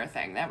flatliner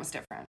thing. That was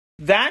different.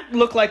 That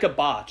looked like a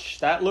botch.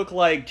 That looked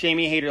like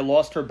Jamie Hayter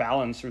lost her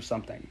balance or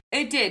something.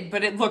 It did,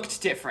 but it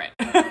looked different.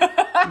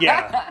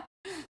 Yeah.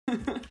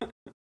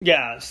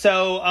 Yeah,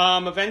 so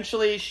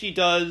eventually she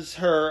does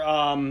her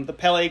the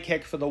Pele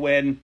kick for the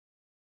win.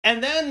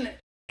 And then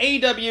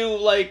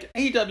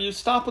AEW,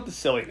 stop with the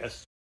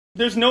silliness.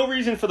 There's no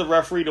reason for the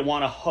referee to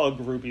want to hug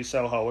Ruby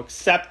Soho,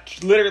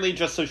 except literally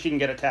just so she can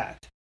get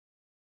attacked.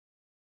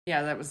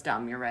 Yeah, that was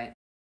dumb, you're right.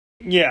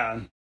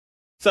 Yeah.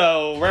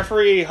 So,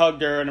 referee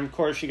hugged her, and of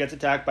course she gets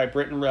attacked by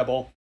Britt and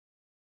Rebel.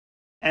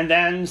 And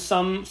then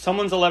someone's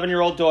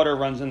 11-year-old daughter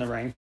runs in the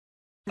ring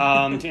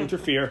to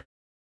interfere.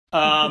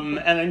 And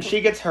then she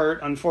gets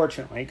hurt,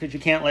 unfortunately, because you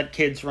can't let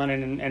kids run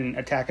in and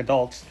attack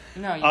adults.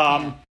 No, you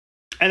can't.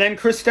 And then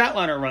Chris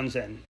Statlander runs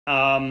in,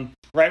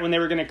 right when they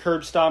were going to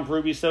curb stomp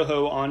Ruby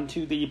Soho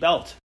onto the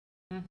belt.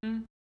 Mm-hmm.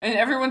 And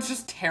everyone's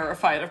just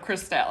terrified of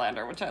Chris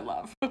Statlander, which I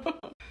love.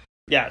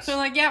 Yes. So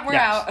like, yeah, we're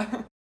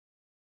out.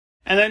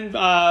 And then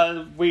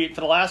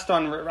for the last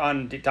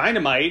on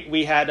Dynamite,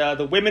 we had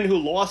the women who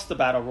lost the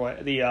Battle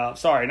Royal.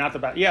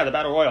 The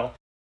Battle Royal.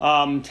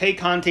 Tay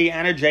Conti,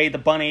 Anna Jay, the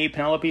Bunny,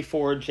 Penelope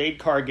Ford, Jade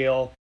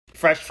Cargill,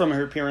 fresh from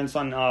her appearance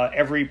on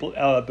every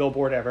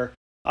billboard ever.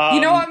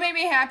 You know what made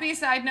me happy?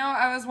 Side note: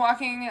 I was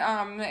walking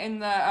in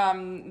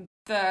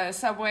the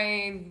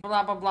subway,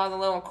 blah blah blah, the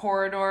little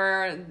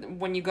corridor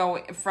when you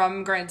go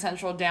from Grand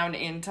Central down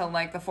into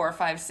like the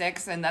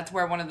 456, and that's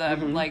where one of the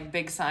like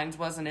big signs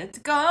was, and it's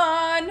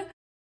gone.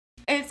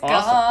 It's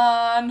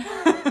awesome.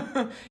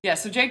 Gone. Yeah.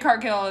 So Jade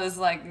Cargill is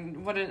like,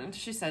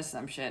 she says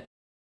some shit.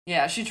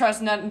 Yeah, she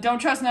don't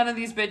trust none of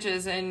these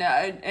bitches,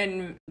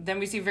 and then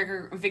we see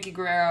Vicky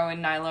Guerrero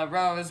and Nyla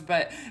Rose,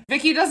 but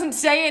Vicky doesn't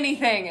say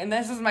anything, and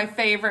this is my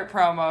favorite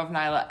promo of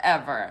Nyla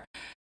ever.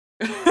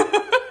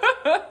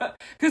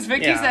 Because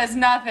Vicky says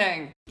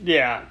nothing.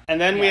 Yeah,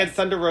 and then we had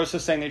Thunder Rosa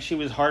saying that she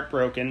was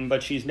heartbroken,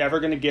 but she's never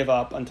going to give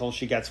up until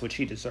she gets what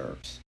she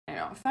deserves. I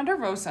know, Thunder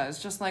Rosa is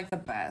just like the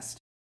best.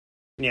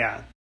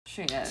 Yeah.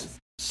 She is.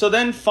 So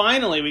then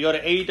finally we go to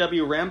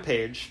AEW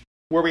Rampage,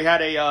 where we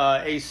had a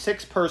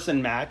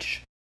 6-person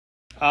match.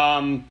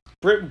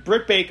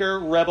 Britt Baker,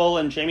 Rebel,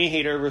 and Jamie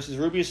Hayter versus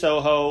Ruby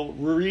Soho,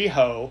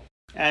 Riho,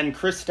 and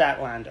Chris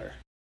Statlander.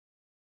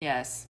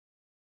 Yes.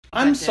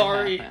 I'm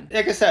sorry.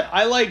 Like I said,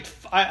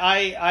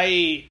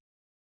 I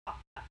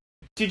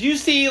did you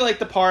see like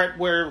the part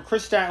where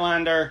Chris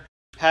Statlander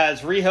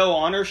has Riho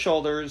on her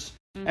shoulders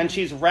and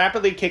she's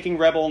rapidly kicking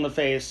Rebel in the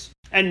face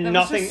and that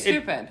nothing was just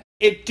stupid.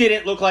 It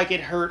didn't look like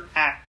it hurt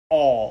at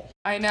all.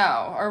 I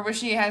know. Or was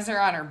she has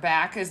her on her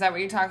back? Is that what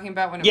you're talking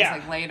about when it was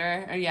like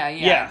later?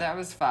 Yeah, that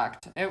was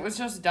fucked. It was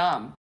just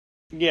dumb.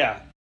 Yeah.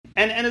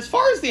 And as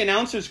far as the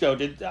announcers go,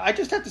 I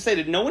just have to say,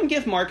 did no one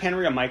give Mark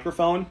Henry a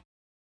microphone?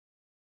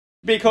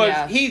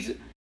 Because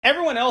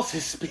everyone else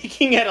is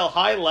speaking at a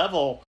high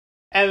level,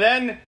 and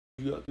then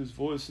you got this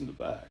voice in the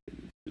back,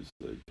 and it's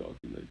just like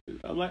talking like this.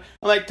 I'm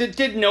like,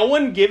 did no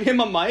one give him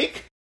a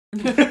mic?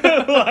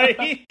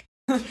 Like,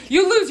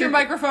 you lose your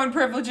microphone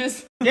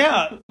privileges.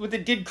 Yeah,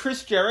 did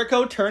Chris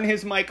Jericho turn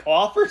his mic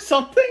off or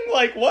something?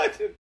 Like what?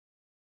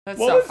 What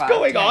was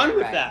going on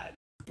with that?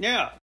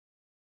 Yeah.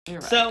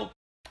 You're right. So,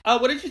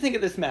 what did you think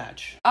of this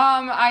match?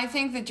 I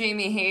think that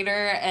Jamie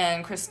Hayter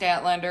and Chris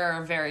Statlander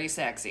are very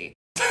sexy.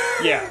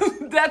 Yeah.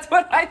 That's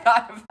what I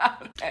thought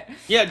about it.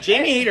 Yeah,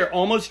 Jamie Hayter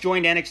almost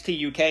joined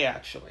NXT UK,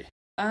 actually.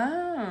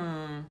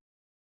 Oh.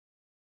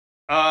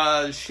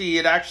 She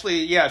had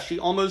actually, she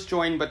almost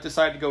joined, but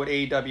decided to go with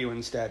AEW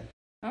instead.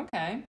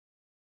 Okay.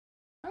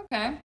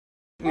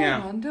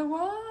 Yeah. I wonder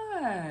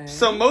why.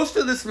 So most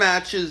of this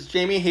match is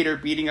Jamie Hayter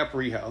beating up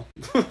Riho.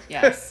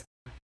 Yes.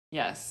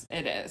 Yes,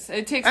 it is.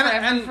 It takes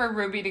forever for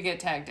Ruby to get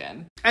tagged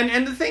in.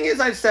 And the thing is,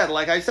 like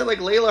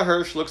Layla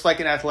Hirsch looks like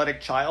an athletic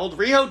child.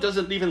 Riho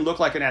doesn't even look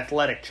like an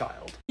athletic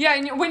child. Yeah,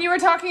 and when you were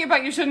talking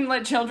about you shouldn't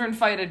let children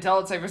fight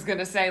adults, I was going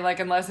to say,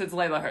 like, unless it's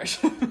Layla Hirsch.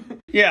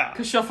 Yeah.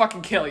 Because she'll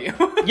fucking kill you.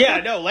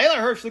 Yeah, no, Layla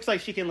Hirsch looks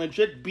like she can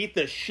legit beat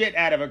the shit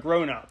out of a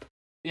grown-up.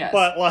 Yes.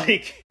 But,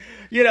 like,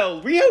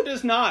 Riho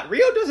does not.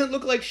 Riho doesn't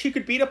look like she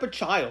could beat up a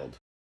child.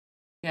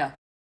 Yeah.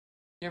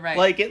 You're right.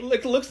 Like, it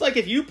looks like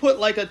if you put,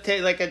 like, a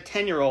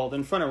 10-year-old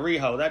in front of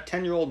Riho, that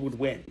 10-year-old would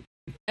win.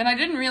 And I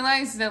didn't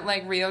realize that,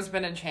 like, Rio's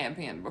been a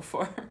champion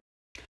before.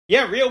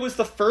 Yeah, Riho was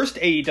the first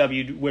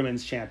AEW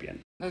women's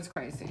champion. That's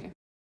crazy.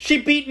 She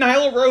beat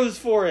Nyla Rose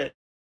for it.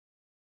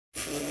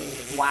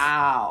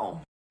 Wow.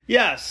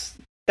 Yes.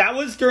 That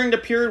was during the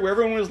period where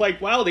everyone was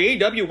like, wow, the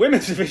AEW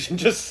women's division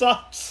just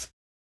sucks.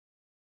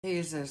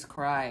 Jesus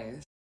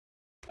Christ.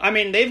 I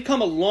mean, they've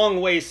come a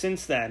long way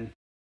since then.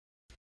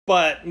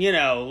 But,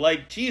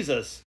 like,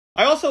 Jesus.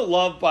 I also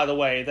love, by the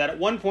way, that at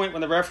one point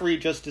when the referee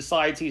just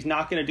decides he's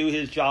not going to do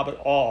his job at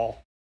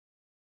all,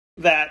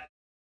 that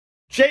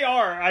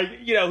JR,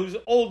 who's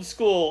old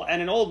school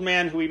and an old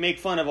man who we make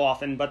fun of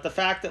often, but the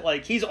fact that,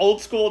 like, he's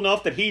old school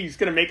enough that he's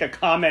going to make a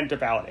comment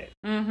about it.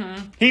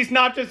 Mm-hmm. He's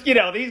not just,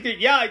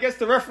 I guess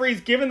the referee's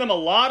giving them a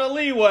lot of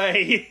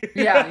leeway.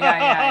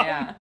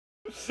 Yeah.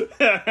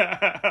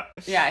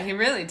 Yeah, he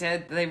really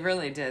did. They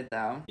really did,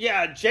 though.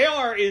 Yeah,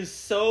 JR is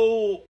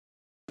so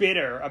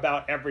bitter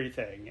about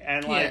everything,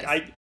 and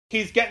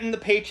he's getting the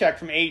paycheck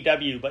from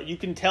AEW, but you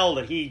can tell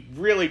that he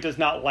really does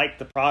not like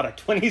the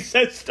product when he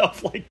says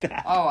stuff like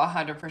that. Oh,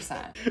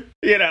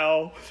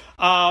 100%.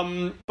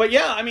 But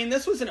yeah, I mean,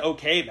 this was an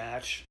okay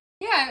match.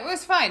 Yeah, it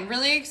was fine.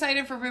 Really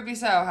excited for Ruby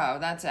Soho.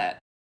 That's it.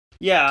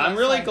 Yeah, I'm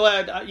really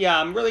glad.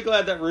 I'm really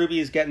glad that Ruby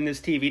is getting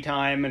this TV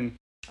time, and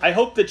I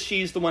hope that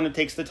she's the one that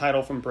takes the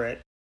title from Britt.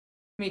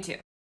 Me too.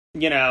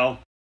 So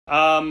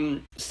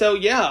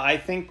yeah, I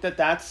think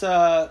that's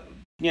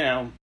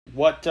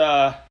what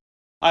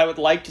I would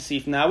like to see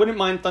from that. I wouldn't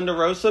mind Thunder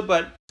Rosa,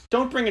 but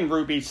don't bring in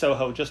Ruby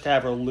Soho just to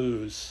have her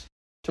lose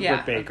to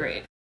Britt Baker.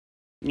 Agreed.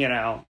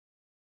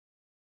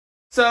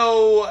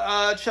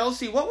 So,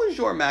 Chelsea, what was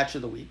your match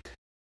of the week?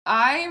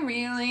 I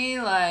really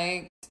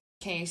liked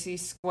Casey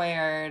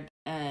Squared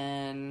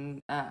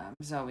and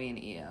Zoe and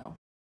Io.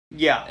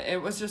 Yeah.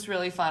 It was just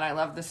really fun. I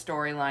loved the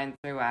storyline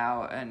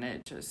throughout, and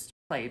it just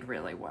played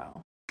really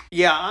well.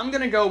 Yeah, I'm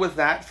going to go with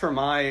that for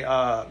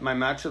my my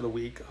match of the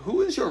week.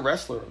 Who is your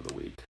wrestler of the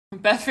week?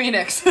 Beth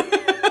Phoenix.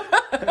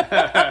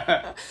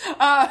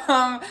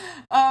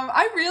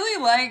 I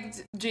really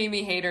liked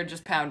Jamie Hayter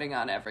just pounding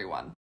on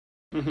everyone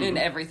in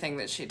everything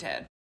that she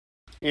did.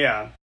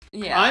 Yeah.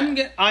 I'm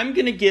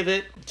going to give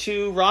it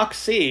to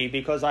Roxy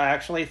because I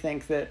actually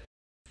think that,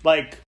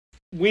 like,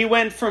 we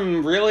went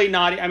from really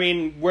not... I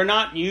mean, we're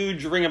not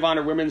huge Ring of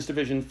Honor Women's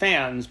Division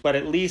fans, but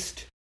at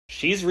least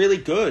she's really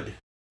good.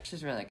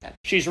 She's really good.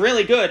 She's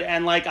really good,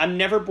 and, like, I'm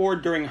never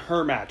bored during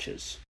her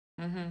matches.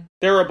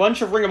 There were a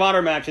bunch of Ring of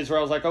Honor matches where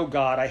I was like, oh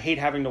god, I hate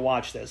having to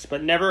watch this,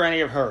 but never any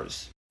of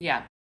hers.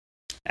 Yeah.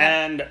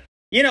 And,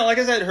 you know, like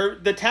I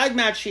said, the tag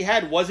match she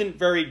had wasn't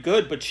very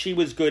good, but she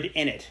was good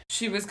in it.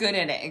 She was good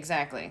in it,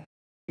 exactly.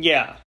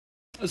 Yeah.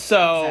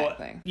 So,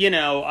 you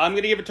know, I'm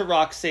going to give it to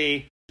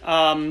Roxy.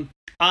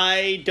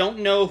 I don't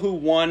know who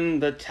won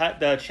the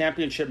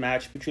championship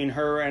match between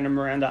her and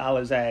Miranda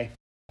Alizé,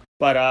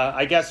 but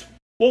I guess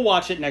we'll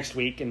watch it next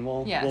week and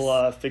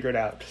we'll figure it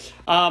out.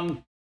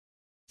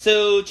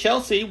 So,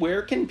 Chelsea,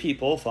 where can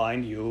people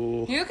find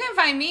you? You can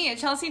find me at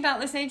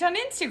chelsea.lesage on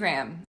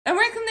Instagram. And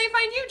where can they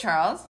find you,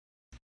 Charles?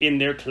 In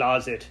their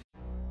closet.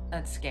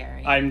 That's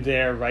scary. I'm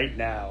there right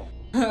now.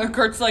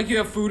 Kurt's like, you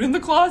have food in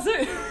the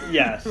closet?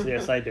 Yes,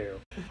 I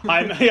do.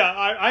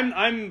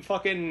 I'm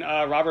fucking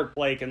Robert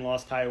Blake in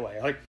Lost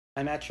Highway. Like,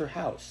 I'm at your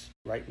house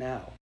right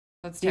now.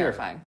 That's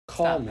terrifying.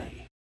 Call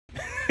me.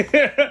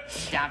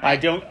 Stop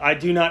it. I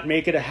do not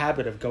make it a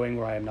habit of going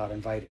where I am not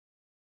invited.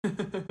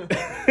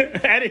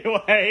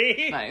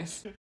 Anyway.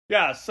 Nice.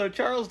 Yeah, so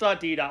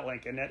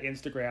charles.d.lincoln at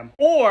Instagram.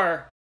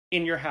 Or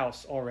in your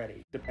house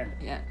already, depending.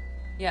 Yeah.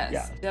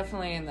 Yes,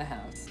 definitely in the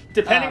house.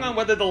 Depending on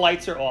whether the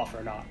lights are off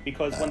or not.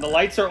 Because when the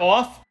lights are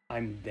off,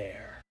 I'm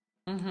there.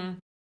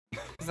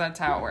 Because that's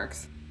how it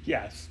works.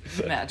 Yes.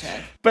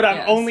 Magic. But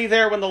I'm only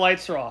there when the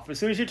lights are off. As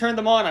soon as you turn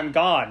them on, I'm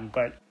gone.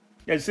 But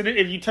if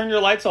you turn your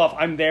lights off,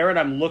 I'm there and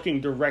I'm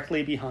looking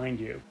directly behind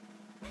you.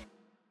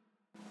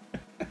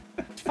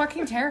 It's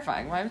fucking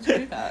terrifying. Why would you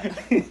do that?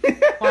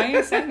 Why are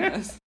you saying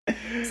this?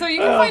 So you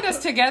can find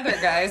us together,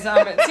 guys,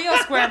 at CL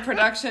Square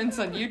Productions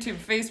on YouTube,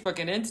 Facebook,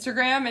 and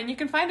Instagram, and you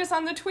can find us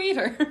on the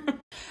Twitter.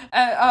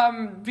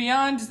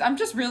 Beyond, I'm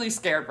just really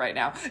scared right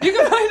now. You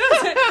can find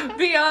us at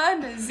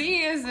Beyond,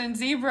 Z as in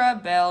Zebra,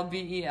 Belle,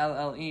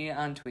 Belle,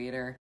 on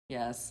Twitter.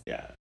 Yes.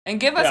 Yeah. And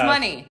give us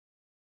money.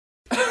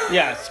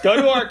 Yes, go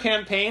to our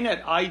campaign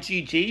at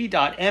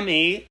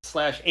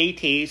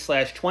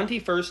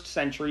igg.me/at/21st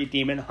Century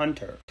Demon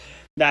Hunter.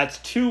 That's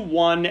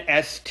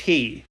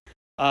 21ST.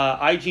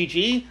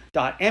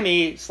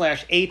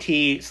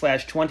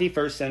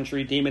 igg.me/at/21st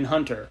Century Demon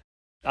Hunter.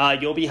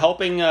 You'll be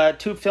helping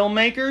two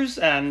filmmakers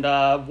and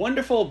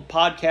wonderful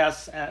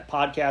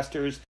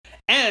podcasters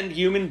and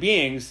human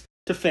beings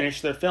to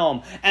finish their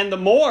film. And the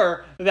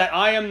more that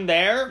I am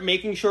there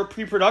making sure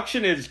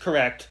pre-production is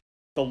correct,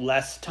 the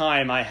less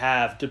time I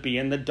have to be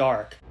in the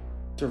dark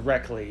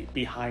directly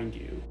behind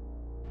you.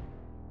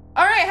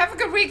 All right, have a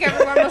good week,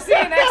 everyone. We'll see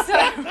you next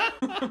time.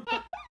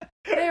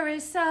 There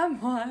is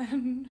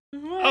someone.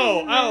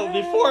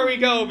 Before we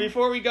go,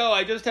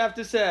 I just have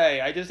to say,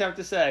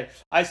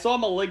 I saw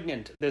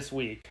Malignant this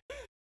week.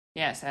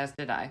 Yes, as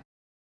did I.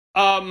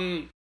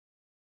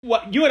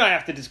 What you and I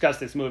have to discuss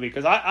this movie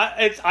because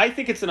I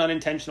think it's an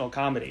unintentional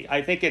comedy.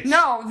 I think it's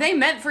no, they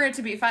meant for it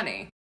to be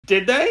funny.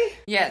 Did they?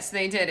 Yes,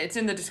 they did. It's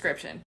in the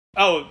description.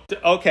 Oh,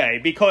 okay.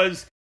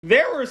 Because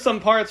there were some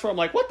parts where I'm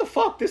like, what the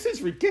fuck? This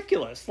is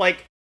ridiculous.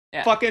 Like,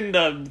 fucking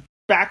the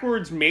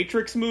backwards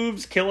Matrix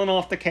moves killing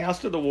off the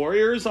cast of the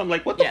Warriors. I'm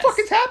like, what the fuck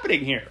is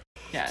happening here?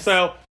 Yes.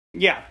 So,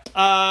 yeah.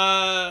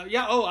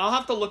 I'll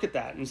have to look at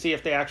that and see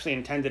if they actually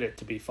intended it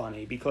to be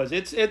funny. Because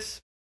it's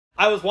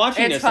I was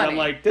watching this funny. And I'm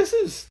like, this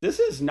is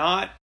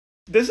not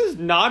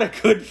a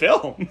good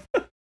film.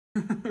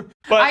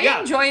 But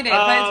I enjoyed it,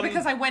 but it's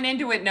because I went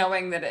into it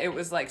knowing that it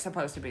was like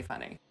supposed to be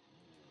funny.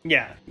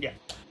 Yeah.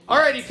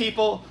 Alrighty,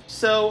 people.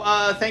 So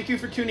thank you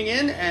for tuning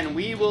in, and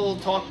we will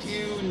talk to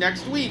you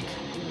next week.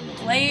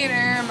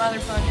 Later,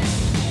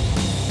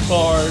 motherfuckers.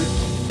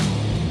 Bye.